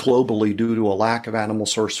stunted globally due to a lack of animal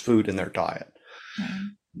source food in their diet. Mm-hmm.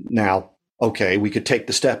 Now, okay, we could take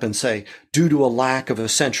the step and say due to a lack of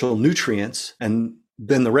essential nutrients, and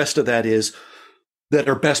then the rest of that is that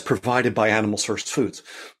are best provided by animal source foods,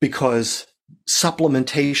 because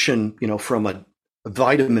supplementation, from a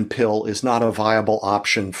vitamin pill is not a viable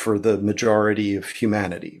option for the majority of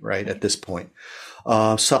humanity, right? At this point,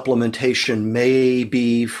 supplementation may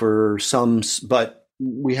be for some, but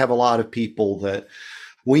we have a lot of people that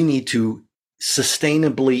we need to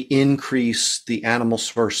sustainably increase the animal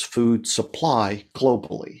source food supply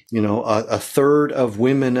globally. A third of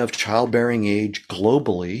women of childbearing age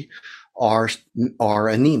globally are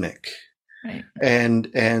anemic. Right.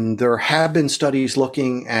 And there have been studies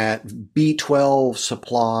looking at B12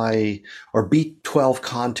 supply or B12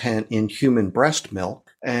 content in human breast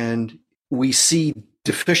milk, and we see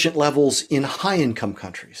deficient levels in high income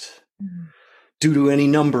countries due to any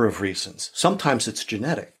number of reasons. Sometimes it's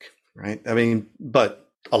genetic, right? I mean, but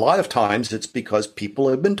a lot of times it's because people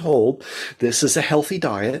have been told this is a healthy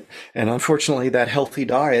diet, and unfortunately that healthy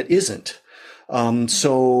diet isn't.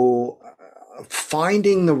 So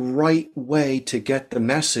finding the right way to get the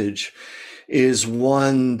message is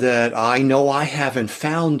one that I know I haven't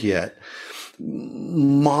found yet.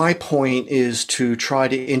 My point is to try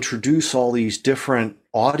to introduce all these different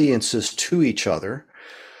audiences to each other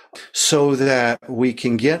so that we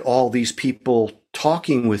can get all these people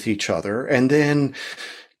talking with each other, and then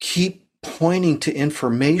keep pointing to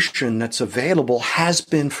information that's available, has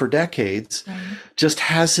been for decades, just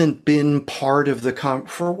hasn't been part of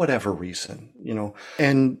for whatever reason,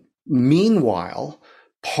 And meanwhile,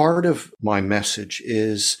 part of my message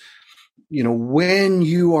is, when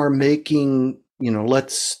you are making,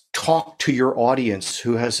 let's talk to your audience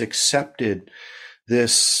who has accepted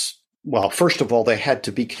this. Well, first of all, they had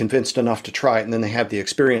to be convinced enough to try it, and then they have the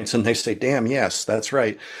experience and they say, damn, yes, that's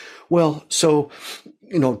right. Well, so,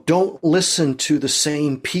 don't listen to the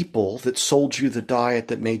same people that sold you the diet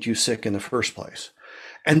that made you sick in the first place.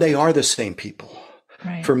 And they are the same people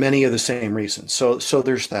for many of the same reasons. So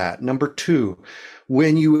there's that. Number two,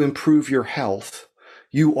 when you improve your health,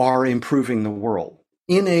 you are improving the world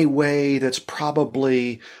in a way that's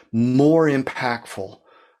probably more impactful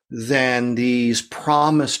than these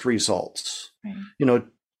promised results.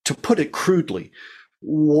 To put it crudely,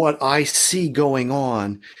 what I see going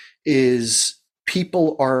on is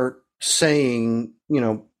people are saying,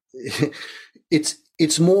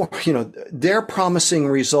 it's more, they're promising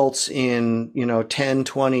results in, 10,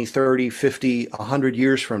 20, 30, 50, 100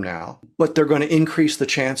 years from now, but they're going to increase the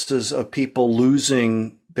chances of people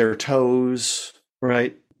losing their toes,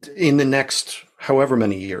 right, in the next however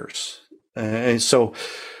many years. And so,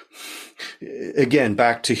 again,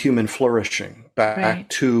 back to human flourishing, back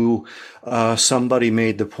to somebody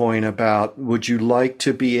made the point about, would you like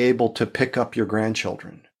to be able to pick up your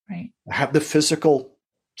grandchildren? Right. Have the physical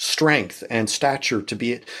strength and stature to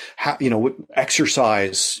be,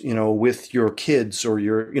 exercise, with your kids or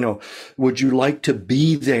would you like to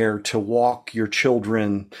be there to walk your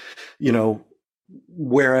children,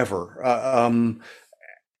 wherever?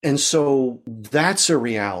 And so that's a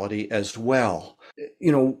reality as well.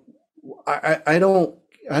 I don't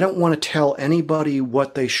want to tell anybody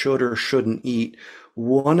what they should or shouldn't eat.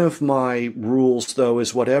 One of my rules, though,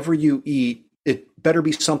 is whatever you eat, it better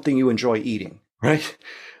be something you enjoy eating, right?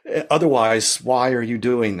 Otherwise, why are you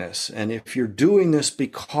doing this? And if you're doing this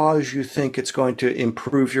because you think it's going to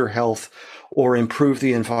improve your health or improve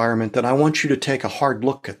the environment, then I want you to take a hard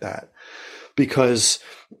look at that, because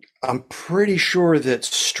I'm pretty sure that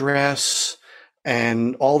stress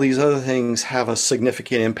and all these other things have a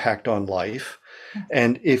significant impact on life.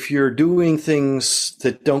 And if you're doing things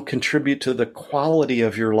that don't contribute to the quality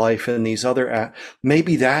of your life and these other,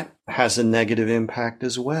 maybe that has a negative impact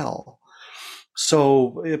as well.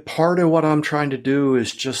 So part of what I'm trying to do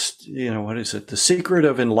is just, what is it? The secret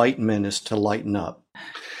of enlightenment is to lighten up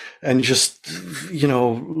and just,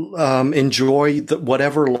 enjoy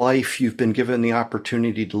whatever life you've been given the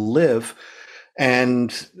opportunity to live,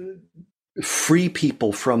 and free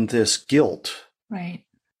people from this guilt. Right.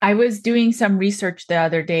 I was doing some research the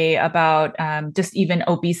other day about just even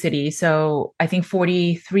obesity. So I think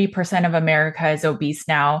 43% of America is obese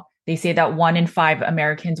now. They say that 1 in 5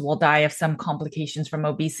 Americans will die of some complications from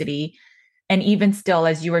obesity. And even still,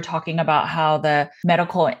 as you were talking about how the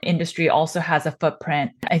medical industry also has a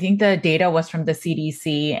footprint, I think the data was from the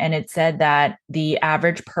CDC, and it said that the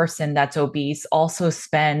average person that's obese also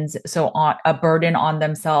spends, on a burden on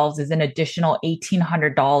themselves is an additional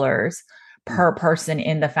 $1,800 per person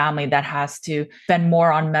in the family that has to spend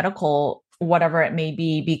more on medical, whatever it may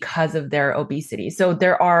be, because of their obesity. So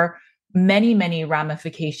there are many, many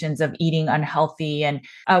ramifications of eating unhealthy. And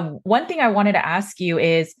one thing I wanted to ask you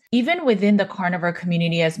is, even within the carnivore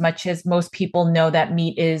community, as much as most people know that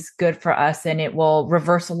meat is good for us and it will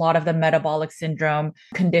reverse a lot of the metabolic syndrome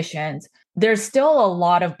conditions, there's still a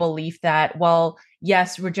lot of belief that, well,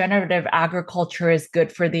 yes, regenerative agriculture is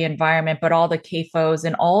good for the environment, but all the CAFOs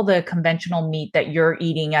and all the conventional meat that you're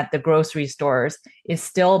eating at the grocery stores is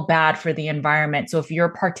still bad for the environment. So if you're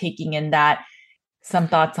partaking in that, some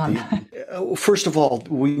thoughts on that? First of all,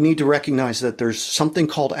 we need to recognize that there's something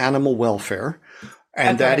called animal welfare,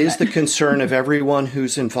 and that is the concern of everyone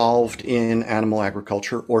who's involved in animal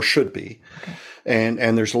agriculture, or should be. Okay.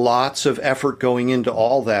 And there's lots of effort going into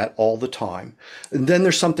all that all the time. And then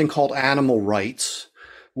there's something called animal rights,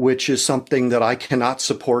 which is something that I cannot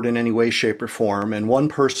support in any way, shape, or form. And one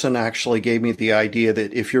person actually gave me the idea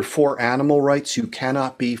that if you're for animal rights, you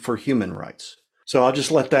cannot be for human rights. So I'll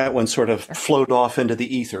just let that one sort of float off into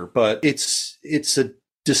the ether. But it's a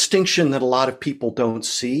distinction that a lot of people don't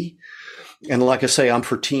see. And like I say, I'm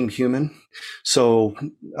for Team Human. So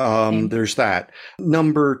there's that.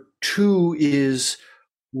 Number 2 is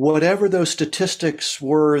whatever those statistics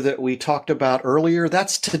were that we talked about earlier,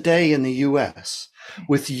 that's today in the U.S.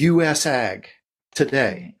 with U.S. ag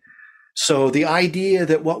today. So the idea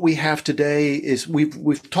that what we have today is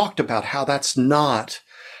we've talked about how that's not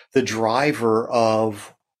the driver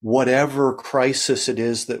of whatever crisis it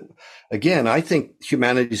is that, again, I think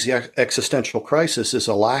humanity's existential crisis is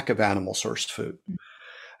a lack of animal sourced food.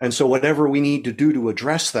 And so whatever we need to do to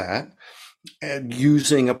address that, and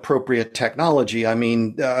using appropriate technology,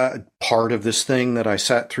 part of this thing that I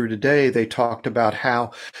sat through today, they talked about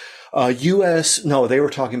how they were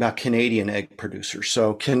talking about Canadian egg producers.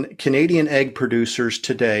 So Canadian egg producers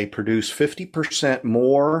today produce 50%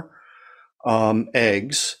 more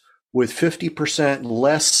eggs with 50%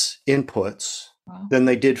 less inputs than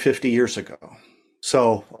they did 50 years ago.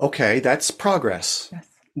 So, okay, that's progress. Yes.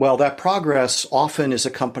 Well, that progress often is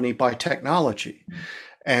accompanied by technology. Mm-hmm.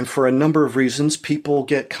 And for a number of reasons, people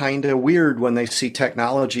get kind of weird when they see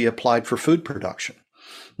technology applied for food production.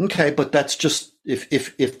 Okay, but that's just,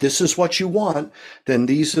 if this is what you want, then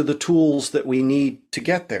these are the tools that we need to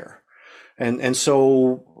get there. And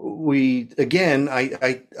so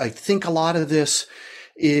I think a lot of this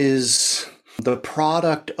is the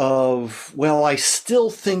product of, well, I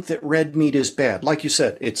still think that red meat is bad. Like you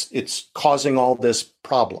said, it's causing all this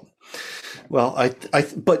problem. Well,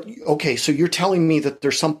 but okay, so you're telling me that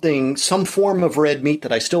there's some form of red meat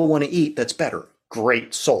that I still want to eat that's better.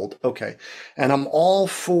 Great, sold. Okay. And I'm all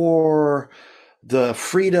for the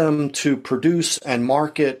freedom to produce and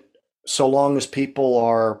market so long as people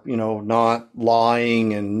are, not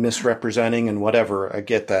lying and misrepresenting and whatever. I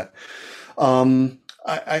get that.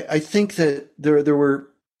 I think that there were,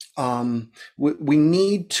 we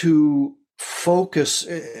need to focus,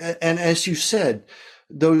 and as you said,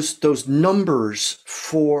 those numbers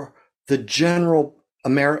for the general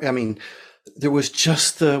America. I mean, there was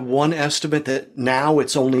just the one estimate that now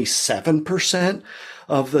it's only 7%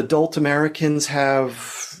 of adult Americans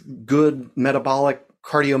have good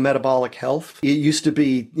cardiometabolic health. It used to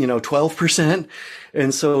be, 12%.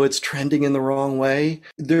 And so it's trending in the wrong way.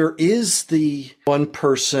 There is the one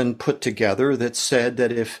person put together that said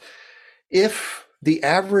that if the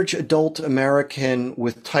average adult American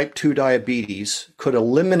with type 2 diabetes could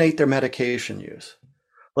eliminate their medication use,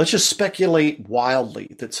 let's just speculate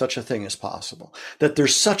wildly that such a thing is possible, that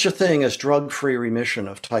there's such a thing as drug-free remission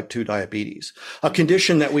of type 2 diabetes, a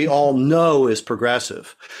condition that we all know is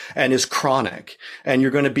progressive and is chronic, and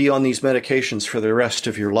you're going to be on these medications for the rest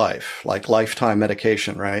of your life, like lifetime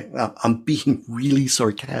medication, right? I'm being really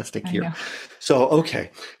sarcastic here. So,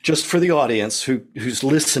 okay, just for the audience who's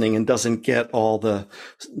listening and doesn't get all the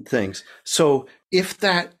things. So if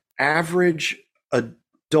that average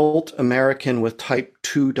adult American with type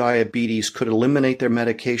 2 diabetes could eliminate their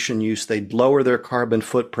medication use, they'd lower their carbon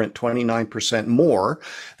footprint 29% more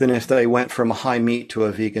than if they went from a high meat to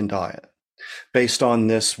a vegan diet, based on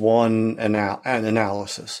this one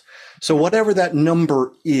analysis. So whatever that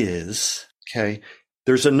number is, okay,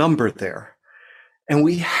 there's a number there. And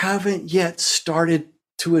we haven't yet started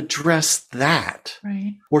to address that.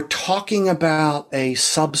 Right. We're talking about a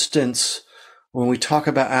substance when we talk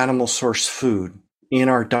about animal source food in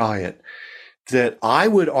our diet that I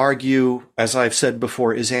would argue, as I've said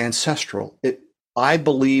before, is ancestral. I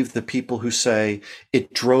believe the people who say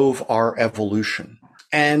it drove our evolution.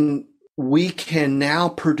 And we can now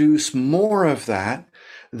produce more of that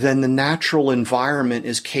than the natural environment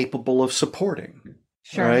is capable of supporting.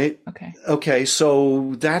 Sure. Right? Okay.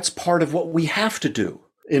 So that's part of what we have to do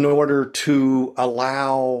in order to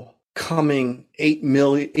allow coming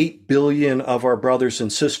 8 billion of our brothers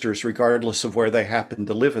and sisters, regardless of where they happen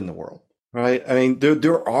to live in the world. Right? I mean,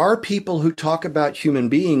 there are people who talk about human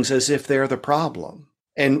beings as if they're the problem.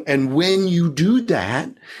 And when you do that,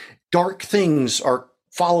 dark things are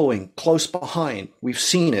following close behind. We've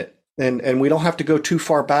seen it. And we don't have to go too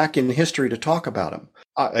far back in history to talk about them.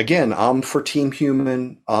 Again, I'm for Team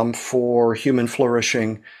Human. I'm for human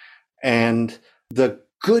flourishing. And the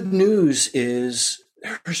good news is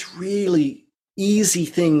there's really easy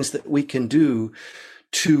things that we can do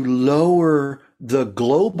to lower the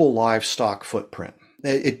global livestock footprint.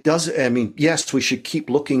 It does. I mean, yes, we should keep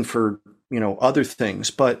looking for, other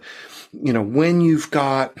things. But, when you've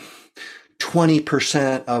got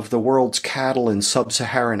 20% of the world's cattle in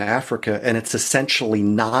sub-Saharan Africa, and it's essentially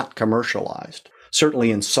not commercialized, certainly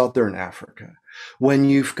in southern Africa. When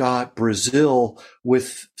you've got Brazil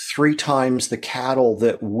with 3 times the cattle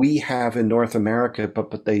that we have in North America,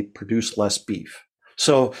 but they produce less beef.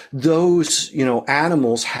 So those,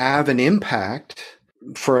 animals have an impact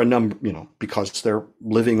for a number, because they're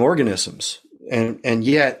living organisms. And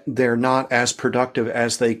yet they're not as productive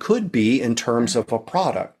as they could be in terms of a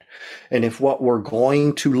product. And if what we're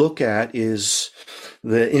going to look at is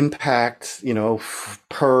the impact,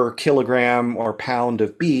 per kilogram or pound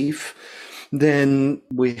of beef, then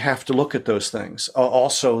we have to look at those things.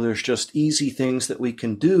 Also, there's just easy things that we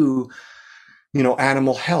can do,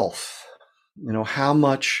 animal health, how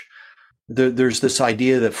much there's this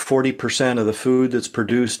idea that 40% of the food that's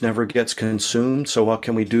produced never gets consumed. So what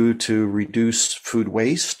can we do to reduce food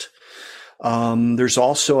waste? There's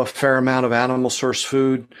also a fair amount of animal source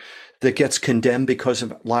food that gets condemned because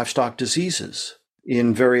of livestock diseases.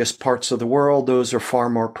 In various parts of the world, those are far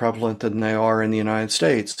more prevalent than they are in the United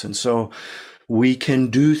States. And so we can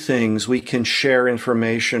do things, we can share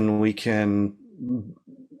information, we can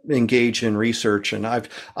engage in research. And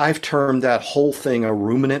I've termed that whole thing a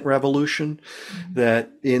ruminant revolution,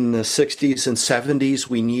 that in the 60s and 70s,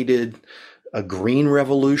 we needed a green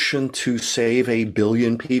revolution to save 1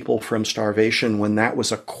 billion people from starvation when that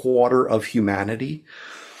was a quarter of humanity.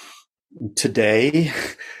 Today,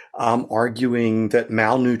 I'm arguing that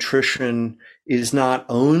malnutrition is not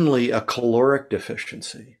only a caloric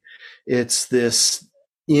deficiency, it's this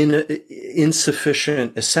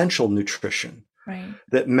insufficient essential nutrition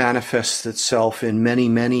that manifests itself in many,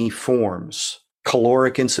 many forms.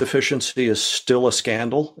 Caloric insufficiency is still a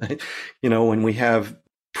scandal. When we have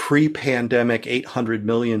pre-pandemic 800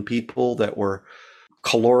 million people that were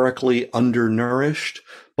calorically undernourished,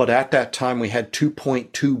 but at that time we had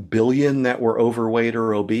 2.2 billion that were overweight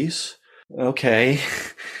or obese. Okay,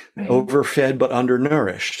 overfed but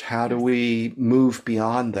undernourished. How do we move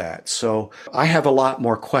beyond that? So I have a lot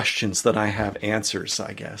more questions than I have answers,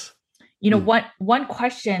 I guess. One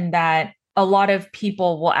question that a lot of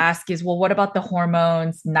people will ask is, well, what about the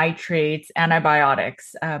hormones, nitrates,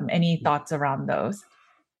 antibiotics? Any thoughts around those?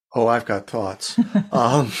 Oh, I've got thoughts.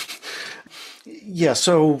 um, yeah.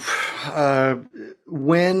 So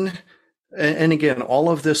when, and again, all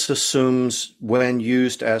of this assumes when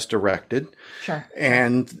used as directed. Sure.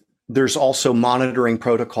 And there's also monitoring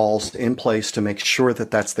protocols in place to make sure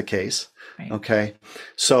that that's the case. Right. Okay.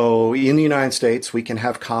 So in the United States, we can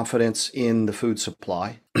have confidence in the food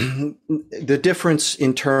supply. The difference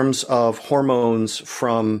in terms of hormones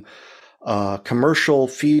from commercial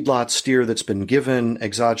feedlot steer that's been given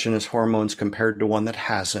exogenous hormones compared to one that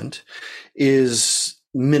hasn't is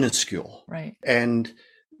minuscule. Right. And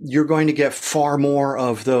you're going to get far more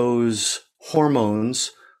of those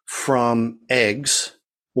hormones from eggs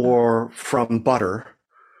or from butter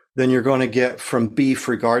than you're going to get from beef,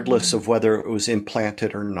 regardless of whether it was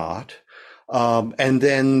implanted or not. And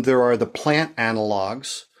then there are the plant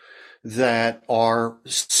analogs that are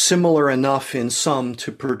similar enough in some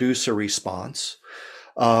to produce a response,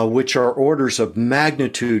 which are orders of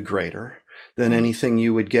magnitude greater than anything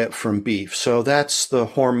you would get from beef. So that's the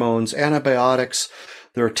hormones, antibiotics.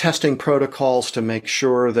 There are testing protocols to make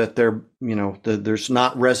sure that there's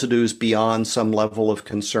not residues beyond some level of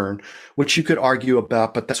concern, which you could argue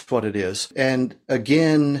about, but that's what it is. And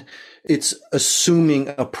again, it's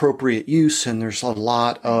assuming appropriate use, and there's a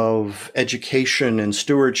lot of education and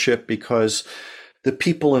stewardship because the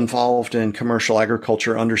people involved in commercial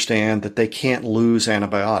agriculture understand that they can't lose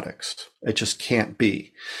antibiotics. It just can't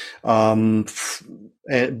be. But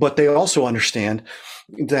they also understand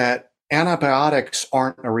that antibiotics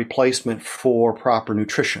aren't a replacement for proper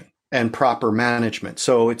nutrition and proper management.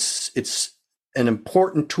 So it's an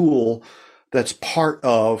important tool that's part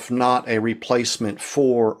of, not a replacement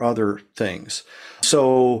for other things.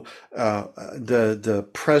 So the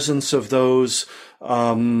presence of those,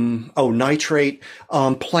 nitrate,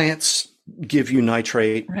 plants give you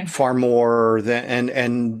nitrate far more than,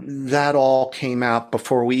 and that all came out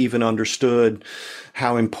before we even understood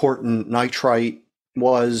how important nitrite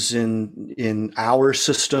was in our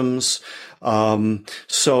systems.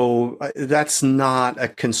 So that's not a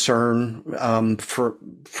concern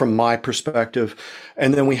from my perspective.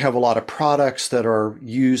 And then we have a lot of products that are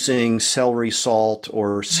using celery salt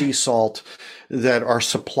or sea salt that are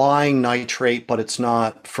supplying nitrate, but it's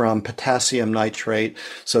not from potassium nitrate,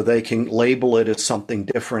 so they can label it as something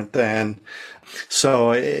different than.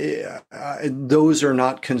 So those are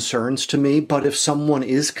not concerns to me. But if someone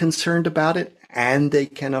is concerned about it and they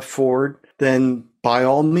can afford, then by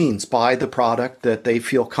all means, buy the product that they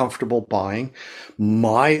feel comfortable buying.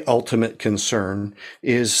 My ultimate concern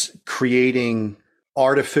is creating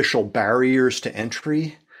artificial barriers to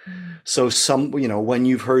entry. So when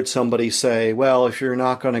you've heard somebody say, well, if you're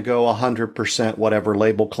not going to go 100% whatever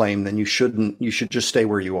label claim, then you should just stay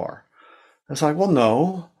where you are. It's like,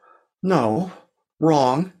 well, no,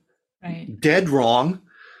 wrong, right. Dead wrong,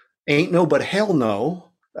 ain't no but hell no.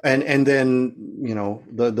 And then,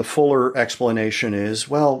 the fuller explanation is,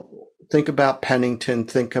 well, think about Pennington,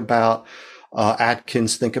 think about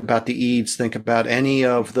Atkins, think about the Eads, think about any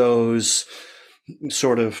of those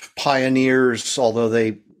sort of pioneers, although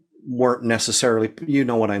they weren't necessarily, you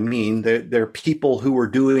know what I mean. They're people who were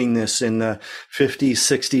doing this in the 50s,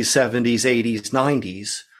 60s, 70s, 80s,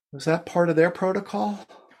 90s. Was that part of their protocol?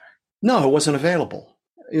 No, it wasn't available.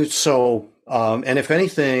 So, and if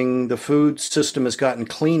anything, the food system has gotten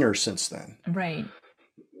cleaner since then. Right.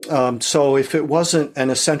 So if it wasn't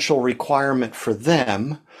an essential requirement for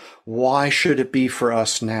them, why should it be for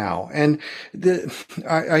us now? And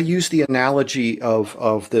I use the analogy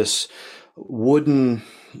of this wooden,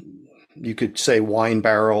 you could say wine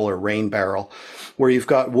barrel or rain barrel, where you've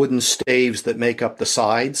got wooden staves that make up the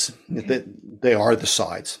sides. Okay. They are the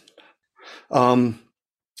sides.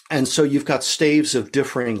 And so you've got staves of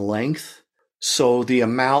differing length. So the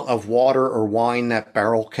amount of water or wine that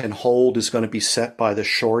barrel can hold is going to be set by the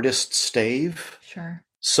shortest stave. Sure.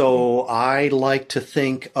 So I like to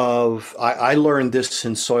think of, I learned this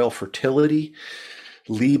in soil fertility,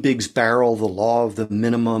 Liebig's barrel, the law of the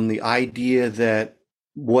minimum, the idea that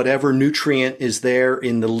whatever nutrient is there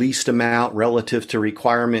in the least amount relative to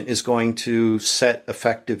requirement is going to set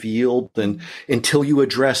effective yield. And until you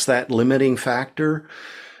address that limiting factor,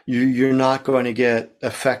 you're not going to get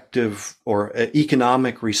effective or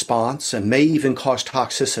economic response, and may even cause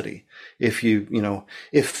toxicity. If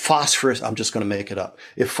phosphorus, I'm just going to make it up.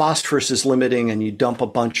 If phosphorus is limiting and you dump a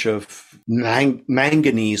bunch of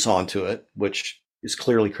manganese onto it, which is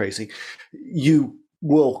clearly crazy, you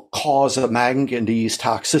will cause a manganese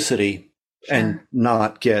toxicity. Sure. And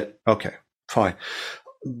not get, okay, fine.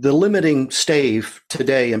 The limiting stave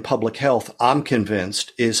today in public health, I'm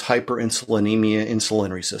convinced, is hyperinsulinemia,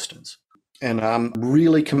 insulin resistance. And I'm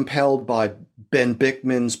really compelled by Ben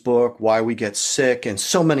Bickman's book, Why We Get Sick, and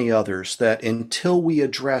so many others, that until we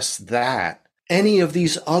address that, any of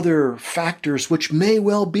these other factors, which may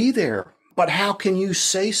well be there, but how can you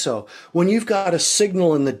say so when you've got a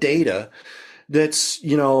signal in the data that's,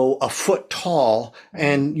 a foot tall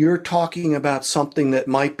and you're talking about something that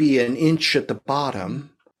might be an inch at the bottom?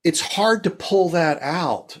 It's hard to pull that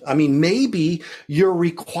out. I mean, maybe your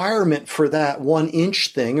requirement for that 1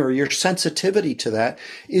 inch thing or your sensitivity to that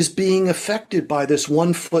is being affected by this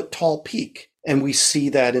 1 foot tall peak. And we see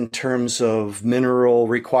that in terms of mineral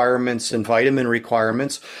requirements and vitamin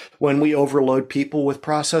requirements when we overload people with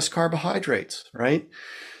processed carbohydrates, right?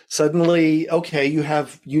 Suddenly, okay,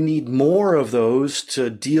 you need more of those to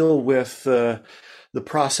deal with the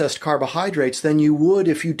processed carbohydrates than you would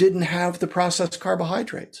if you didn't have the processed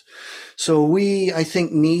carbohydrates. So we, I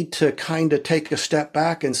think, need to kind of take a step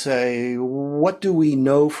back and say, what do we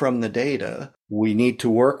know from the data? We need to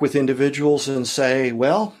work with individuals and say,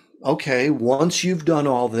 well, okay, once you've done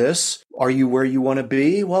all this, are you where you want to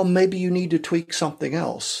be? Well, maybe you need to tweak something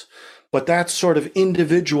else. But that's sort of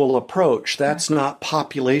individual approach. That's not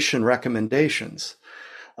population recommendations.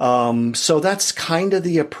 So that's kind of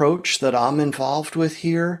the approach that I'm involved with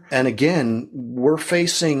here. And again, we're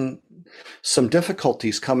facing some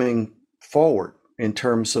difficulties coming forward in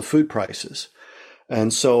terms of food prices.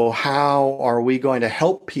 And so how are we going to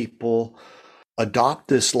help people adopt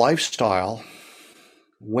this lifestyle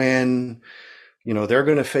when, they're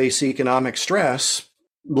going to face economic stress,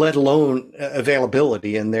 let alone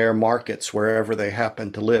availability in their markets, wherever they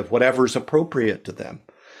happen to live, whatever's appropriate to them?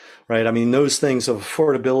 Right. I mean, those things of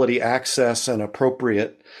affordability, access, and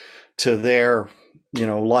appropriate to their,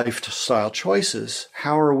 lifestyle choices.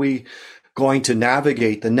 How are we going to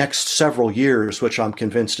navigate the next several years, which I'm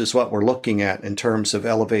convinced is what we're looking at in terms of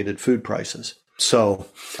elevated food prices? So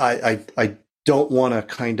I don't want to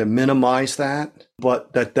kind of minimize that,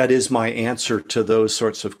 but that is my answer to those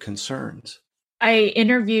sorts of concerns. I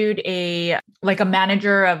interviewed a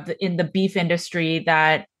manager in the beef industry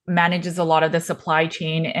that manages a lot of the supply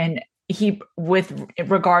chain, and he, with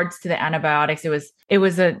regards to the antibiotics, it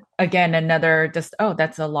was another just,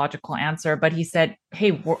 that's a logical answer. But he said,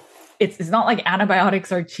 hey, it's not like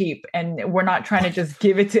antibiotics are cheap, and we're not trying to just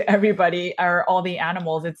give it to everybody or all the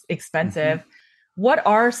animals. It's expensive. Mm-hmm. What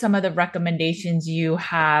are some of the recommendations you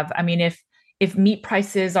have? I mean, if meat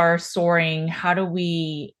prices are soaring, how do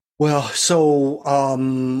we? Well, so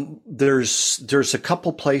there's a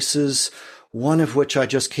couple places, one of which I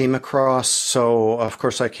just came across. So of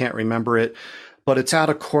course I can't remember it, but it's out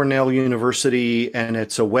of Cornell University, and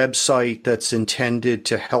it's a website that's intended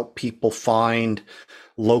to help people find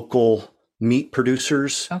local meat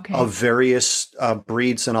producers of various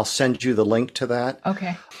breeds. And I'll send you the link to that.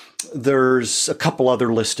 Okay. There's a couple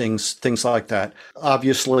other listings, things like that.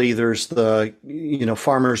 Obviously, there's the,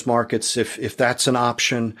 farmers markets, if that's an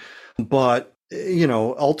option. But,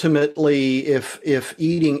 ultimately, if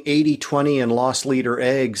eating 80-20 and loss leader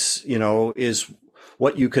eggs, is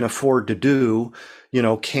what you can afford to do,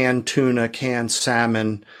 canned tuna, canned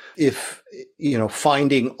salmon, if,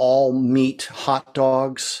 finding all meat hot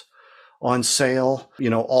dogs on sale,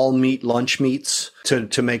 all meat lunch meats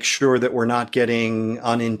to make sure that we're not getting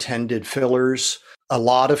unintended fillers. A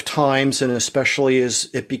lot of times, and especially as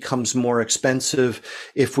it becomes more expensive,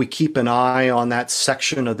 if we keep an eye on that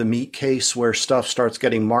section of the meat case where stuff starts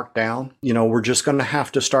getting marked down, we're just going to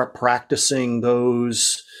have to start practicing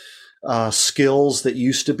those skills that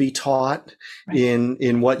used to be taught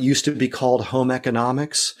in what used to be called home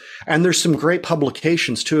economics. And there's some great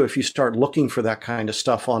publications too. If you start looking for that kind of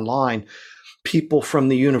stuff online, people from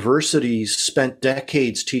the universities spent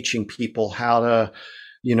decades teaching people how to,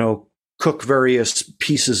 cook various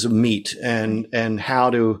pieces of meat and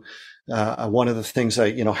how to, one of the things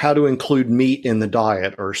how to include meat in the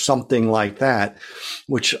diet or something like that,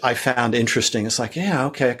 which I found interesting. It's like, yeah,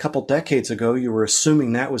 okay, a couple decades ago, you were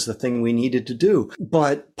assuming that was the thing we needed to do.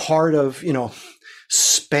 But part of,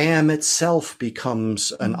 Spam itself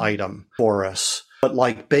becomes an item for us. But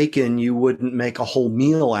like bacon, you wouldn't make a whole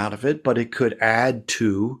meal out of it, but it could add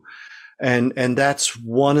to. And that's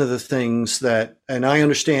one of the things that, and I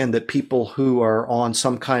understand that people who are on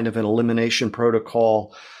some kind of an elimination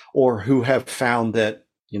protocol or who have found that,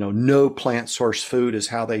 no plant source food is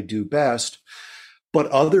how they do best,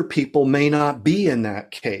 but other people may not be in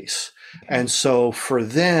that case. And so for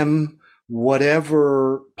them,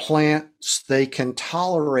 whatever plants they can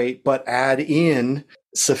tolerate, but add in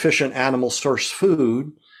sufficient animal source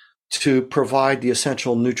food to provide the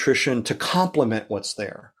essential nutrition to complement what's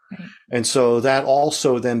there. And so that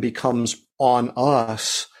also then becomes on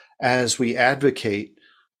us as we advocate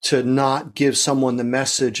to not give someone the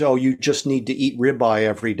message, oh, you just need to eat ribeye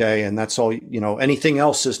every day, and that's all, anything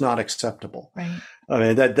else is not acceptable. Right. I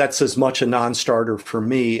mean, that's as much a non-starter for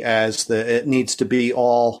me as it needs to be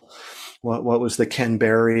all, what was the Ken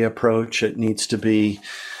Berry approach? It needs to be,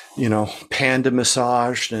 panda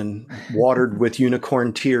massaged and watered with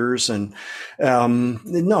unicorn tears. And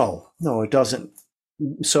no, it doesn't.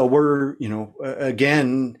 So we're,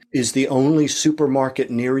 again, is the only supermarket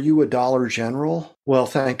near you a Dollar General? Well,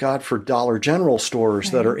 thank God for Dollar General stores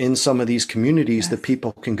that are in some of these communities that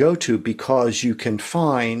people can go to, because you can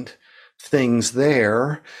find things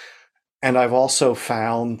there. And I've also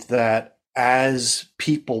found that as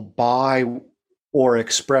people buy or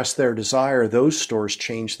express their desire, those stores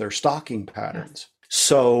change their stocking patterns.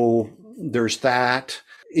 So there's that.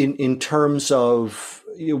 In terms of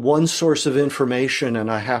one source of information, and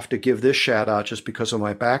I have to give this shout out just because of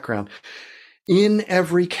my background, in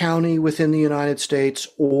every county within the United States,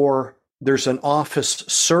 or there's an office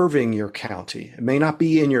serving your county, it may not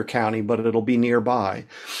be in your county, but it'll be nearby,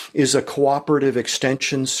 is a cooperative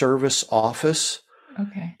extension service office.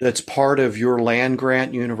 Okay. That's part of your land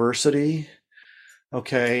grant university.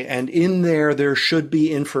 Okay. And in there should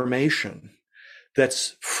be information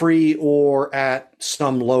that's free or at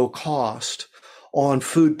some low cost on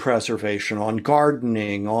food preservation, on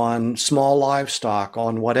gardening, on small livestock,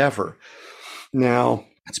 on whatever. Now,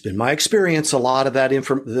 it's been my experience, a lot of that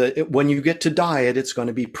when you get to diet, it's going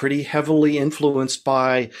to be pretty heavily influenced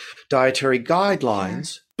by dietary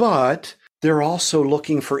guidelines, but they're also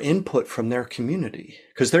looking for input from their community,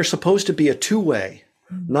 because they're supposed to be a two-way,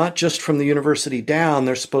 not just from the university down,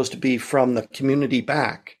 they're supposed to be from the community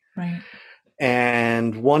back. Right.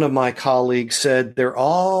 And one of my colleagues said they're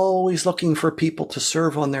always looking for people to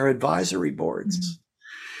serve on their advisory boards. Mm-hmm.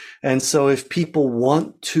 And so if people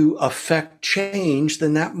want to affect change,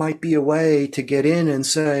 then that might be a way to get in and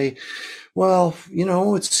say, well,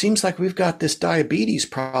 it seems like we've got this diabetes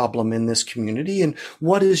problem in this community, and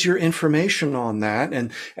what is your information on that?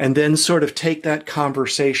 And then sort of take that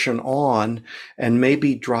conversation on and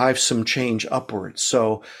maybe drive some change upwards.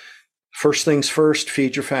 So first things first,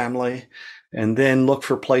 feed your family, and then look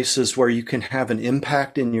for places where you can have an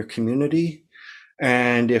impact in your community.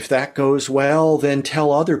 And if that goes well, then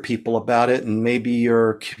tell other people about it, and maybe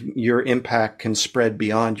your impact can spread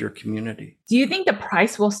beyond your community. Do you think the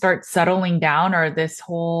price will start settling down, or this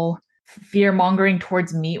whole fear mongering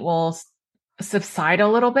towards meat will subside a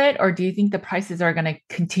little bit? Or do you think the prices are going to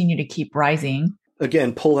continue to keep rising?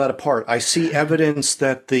 Again, pull that apart. I see evidence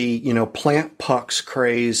that the, plant pucks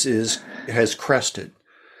craze has crested.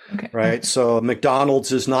 Okay. Right. So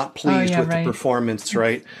McDonald's is not pleased with the performance,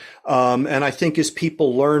 right? And I think as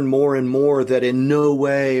people learn more and more that in no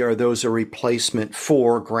way are those a replacement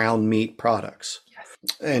for ground meat products. Yes.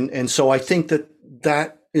 And so I think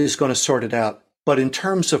that is going to sort it out. But in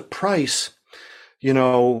terms of price, we've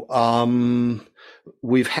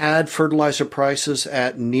had fertilizer prices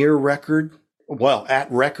at record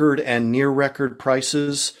and near record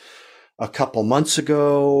prices a couple months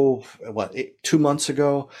ago, 2 months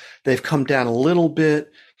ago. They've come down a little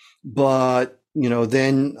bit, but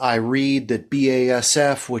then I read that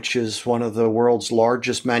BASF, which is one of the world's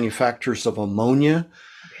largest manufacturers of ammonia,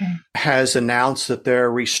 has announced that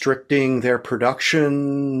they're restricting their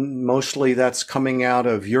production. Mostly that's coming out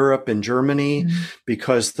of Europe and Germany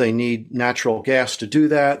because they need natural gas to do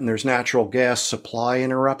that. And there's natural gas supply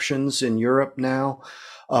interruptions in Europe now.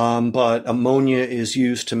 But ammonia is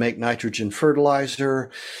used to make nitrogen fertilizer.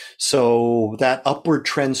 So that upward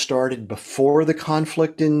trend started before the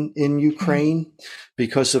conflict in Ukraine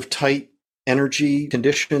because of tight energy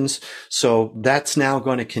conditions. So that's now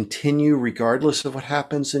going to continue regardless of what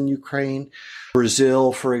happens in Ukraine.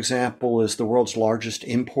 Brazil, for example, is the world's largest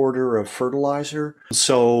importer of fertilizer.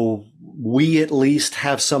 So we at least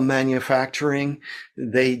have some manufacturing.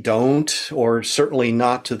 They don't, or certainly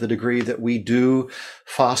not to the degree that we do.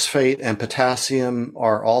 Phosphate and potassium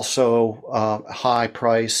are also high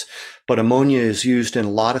price, but ammonia is used in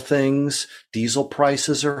a lot of things. Diesel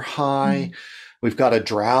prices are high. We've got a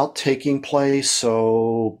drought taking place.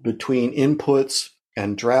 So between inputs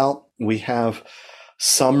and drought, we have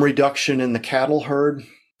some reduction in the cattle herd.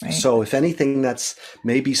 Right. So if anything, that's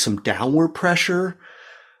maybe some downward pressure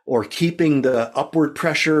or keeping the upward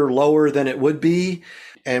pressure lower than it would be.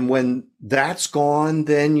 And when that's gone,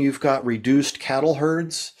 then you've got reduced cattle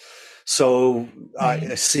herds. So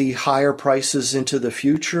I see higher prices into the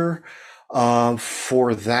future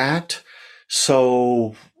for that.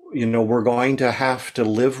 So, we're going to have to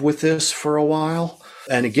live with this for a while.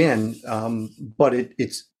 And again, but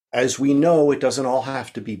it's, as we know, it doesn't all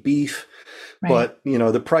have to be beef, but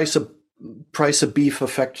the price of price of beef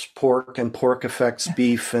affects pork and pork affects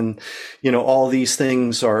beef. And, all these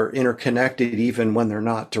things are interconnected even when they're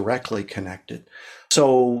not directly connected.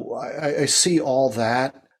 So I see all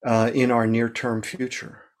that in our near-term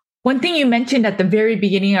future. One thing you mentioned at the very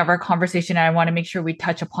beginning of our conversation, and I want to make sure we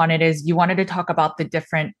touch upon it, is you wanted to talk about the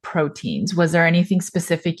different proteins. Was there anything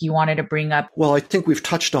specific you wanted to bring up? Well, I think we've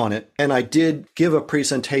touched on it. And I did give a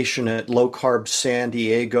presentation at Low Carb San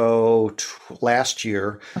Diego last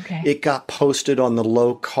year. Okay. It got posted on the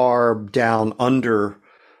Low Carb Down Under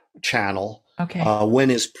channel. Okay.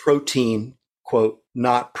 When is protein, quote,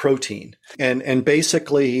 not protein? And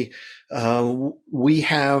basically, we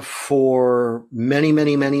have for many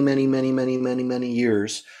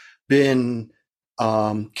years been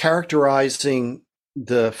characterizing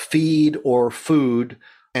the feed or food,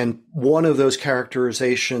 and one of those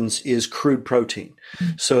characterizations is crude protein,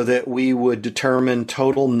 so that we would determine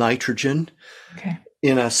total nitrogen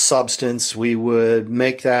in a substance. We would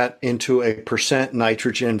make that into a percent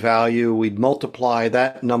nitrogen value. We'd multiply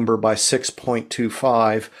that number by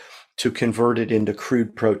 6.25 to convert it into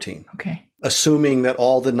crude protein. Okay. Assuming that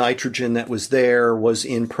all the nitrogen that was there was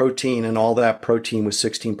in protein, and all that protein was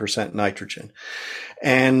 16% nitrogen.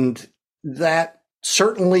 And that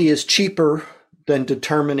certainly is cheaper than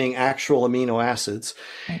determining actual amino acids.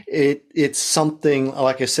 It's something,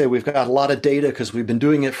 like I say, we've got a lot of data because we've been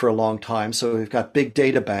doing it for a long time. So we've got big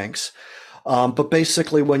data banks. But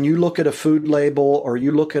basically, when you look at a food label, or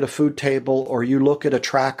you look at a food table, or you look at a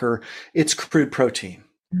tracker, it's crude protein.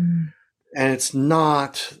 And it's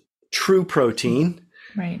not true protein,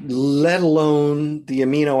 let alone the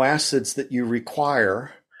amino acids that you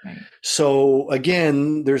require. So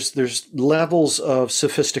again, there's levels of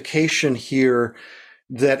sophistication here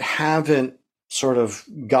that haven't sort of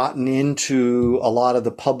gotten into a lot of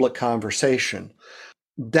the public conversation.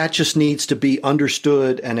 That just needs to be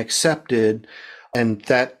understood and accepted. And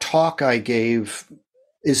that talk I gave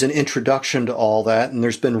is an introduction to all that. And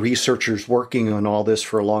there's been researchers working on all this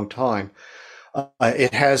for a long time.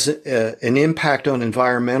 It has an impact on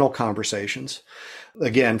environmental conversations.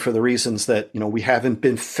 Again, for the reasons that, we haven't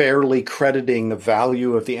been fairly crediting the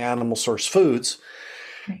value of the animal source foods,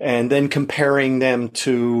 and then comparing them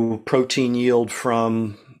to protein yield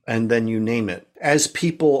from, and then you name it. As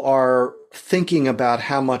people are thinking about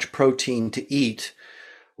how much protein to eat,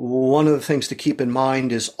 one of the things to keep in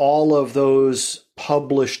mind is all of those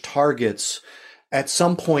published targets at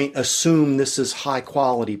some point assume this is high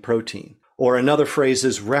quality protein, or another phrase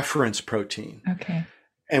is reference protein. Okay.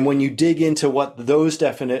 And when you dig into what those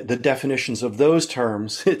the definitions of those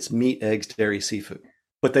terms, it's meat, eggs, dairy, seafood.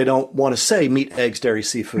 But they don't want to say meat, eggs, dairy,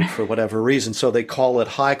 seafood for whatever reason. So they call it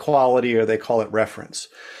high quality, or they call it reference.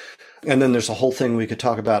 And then there's a whole thing we could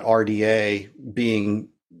talk about RDA being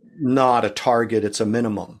not a target, it's a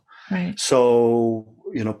minimum. Right. So,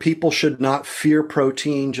 people should not fear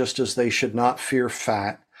protein, just as they should not fear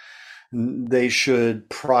fat. They should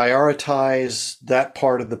prioritize that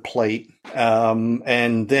part of the plate.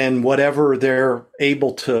 And then whatever they're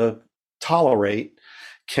able to tolerate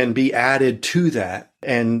can be added to that.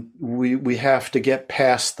 And we have to get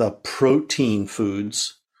past the protein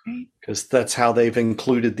foods, because that's how they've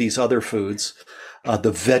included these other foods,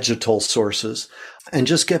 the vegetal sources, and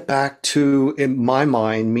just get back to, in my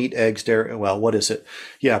mind, meat, eggs, dairy. Well, what is it?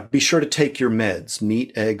 Yeah, be sure to take your meds,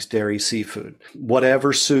 meat, eggs, dairy, seafood,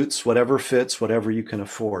 whatever suits, whatever fits, whatever you can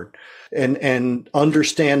afford. And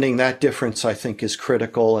understanding that difference, I think, is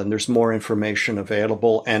critical. And there's more information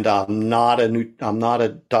available. And I'm not a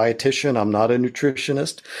dietitian. I'm not a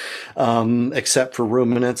nutritionist, except for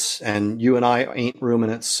ruminants. And you and I ain't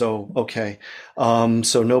ruminants. So, okay.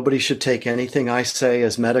 So nobody should take anything I say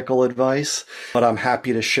as medical advice, but I'm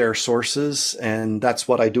happy to share sources. And that's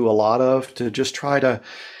what I do a lot of, to just try to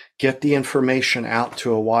get the information out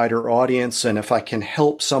to a wider audience. And if I can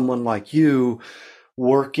help someone like you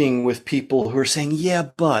working with people who are saying, yeah,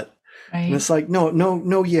 but, and it's like,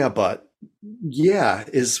 no, yeah, but, yeah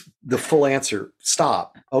is the full answer.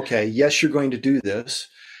 Stop. Okay. Yes, you're going to do this,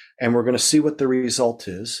 and we're going to see what the result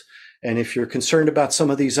is. And if you're concerned about some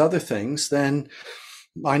of these other things, then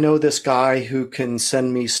I know this guy who can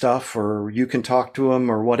send me stuff, or you can talk to him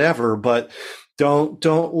or whatever, but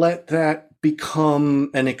don't let that become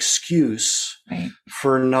an excuse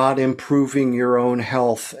for not improving your own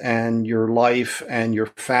health and your life and your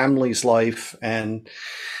family's life and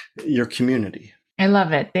your community. I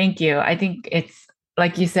love it. Thank you. I think it's,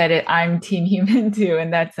 like you said, I'm team human too, in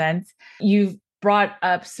that sense. You've brought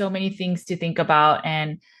up so many things to think about.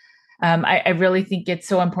 And I really think it's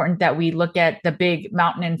so important that we look at the big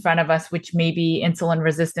mountain in front of us, which may be insulin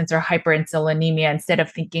resistance or hyperinsulinemia, instead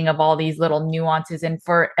of thinking of all these little nuances. And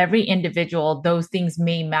for every individual, those things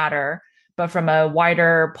may matter, but from a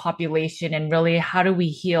wider population and really how do we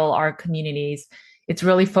heal our communities? It's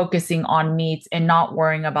really focusing on meats and not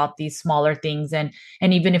worrying about these smaller things. And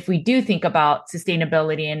even if we do think about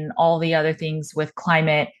sustainability and all the other things with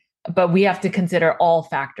climate, but we have to consider all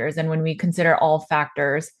factors. And when we consider all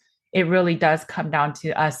factors, it really does come down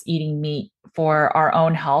to us eating meat for our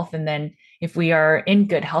own health. And then if we are in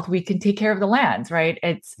good health, we can take care of the lands, right?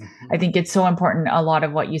 I think it's so important, a lot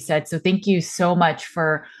of what you said. So thank you so much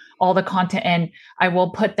for all the content. And I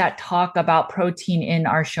will put that talk about protein in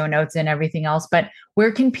our show notes and everything else. But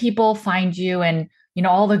where can people find you and,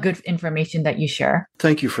 all the good information that you share?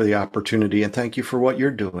 Thank you for the opportunity and thank you for what you're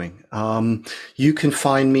doing. You can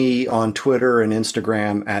find me on Twitter and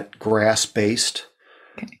Instagram at Grass-Based.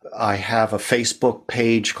 Okay. I have a Facebook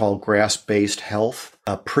page called Grass-Based Health,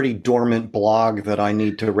 a pretty dormant blog that I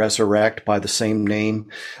need to resurrect by the same name.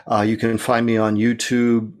 You can find me on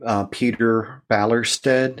YouTube, Peter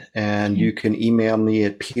Ballerstedt, and you can email me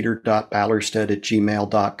at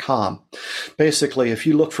peter.ballerstedt@gmail.com. Basically, if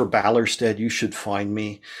you look for Ballerstedt, you should find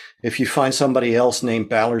me. If you find somebody else named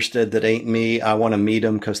Ballerstedt that ain't me, I want to meet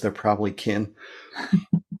them because they're probably kin.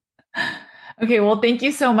 Okay, well, thank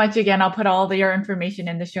you so much again. I'll put all your information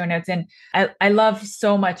in the show notes. And I love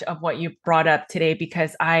so much of what you brought up today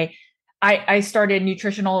because I started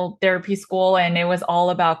nutritional therapy school and it was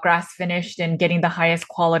all about grass finished and getting the highest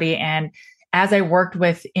quality. And as I worked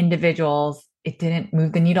with individuals, it didn't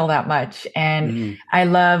move the needle that much. And I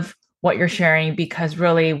love what you're sharing because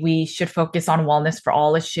really we should focus on wellness for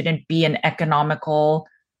all. It shouldn't be an economical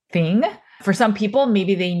thing. For some people,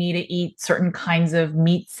 maybe they need to eat certain kinds of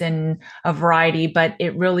meats and a variety, but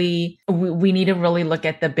we need to really look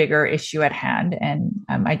at the bigger issue at hand. And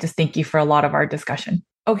I just thank you for a lot of our discussion.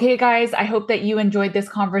 Okay, guys, I hope that you enjoyed this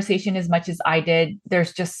conversation as much as I did.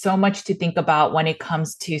 There's just so much to think about when it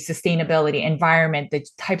comes to sustainability, environment, the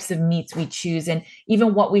types of meats we choose, and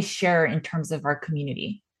even what we share in terms of our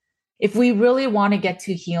community. If we really want to get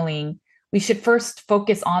to healing, we should first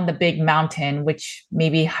focus on the big mountain, which may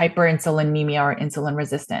be hyperinsulinemia or insulin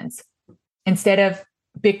resistance, instead of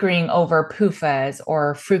bickering over PUFAs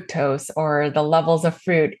or fructose or the levels of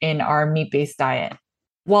fruit in our meat-based diet.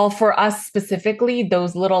 While for us specifically,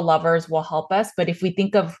 those little levers will help us. But if we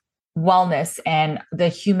think of wellness and the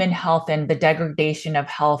human health and the degradation of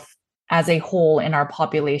health as a whole in our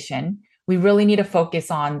population, we really need to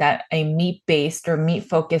focus on that a meat-based or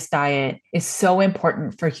meat-focused diet is so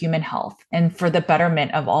important for human health and for the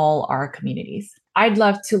betterment of all our communities. I'd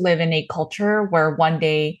love to live in a culture where one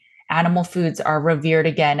day animal foods are revered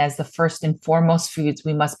again as the first and foremost foods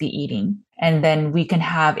we must be eating. And then we can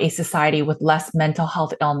have a society with less mental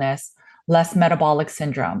health illness, less metabolic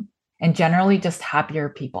syndrome, and generally just happier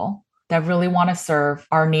people that really want to serve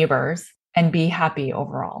our neighbors and be happy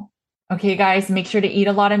overall. Okay, guys, make sure to eat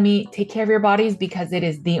a lot of meat. Take care of your bodies because it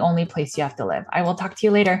is the only place you have to live. I will talk to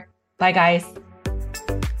you later. Bye, guys.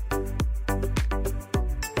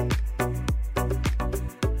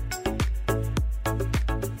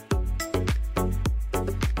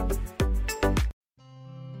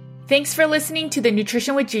 Thanks for listening to the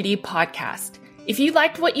Nutrition with Judy podcast. If you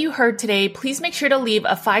liked what you heard today, please make sure to leave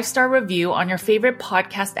a 5-star review on your favorite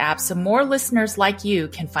podcast app so more listeners like you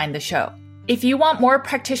can find the show. If you want more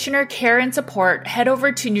practitioner care and support, head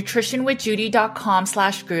over to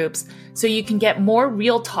nutritionwithjudy.com/groups so you can get more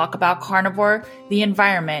real talk about carnivore, the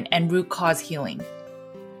environment, and root cause healing.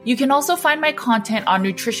 You can also find my content on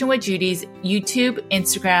Nutrition with Judy's YouTube,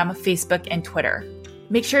 Instagram, Facebook, and Twitter.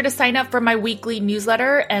 Make sure to sign up for my weekly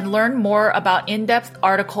newsletter and learn more about in-depth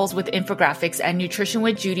articles with infographics at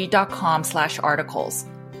nutritionwithjudy.com/articles.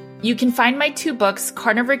 You can find my 2 books,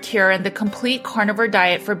 Carnivore Cure and The Complete Carnivore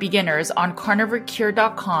Diet for Beginners, on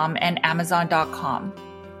carnivorecure.com and amazon.com.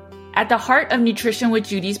 At the heart of Nutrition with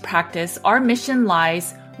Judy's practice, our mission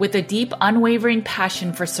lies with a deep, unwavering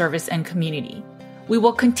passion for service and community. We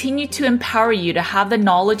will continue to empower you to have the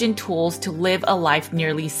knowledge and tools to live a life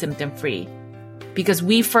nearly symptom-free, because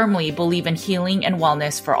we firmly believe in healing and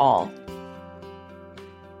wellness for all.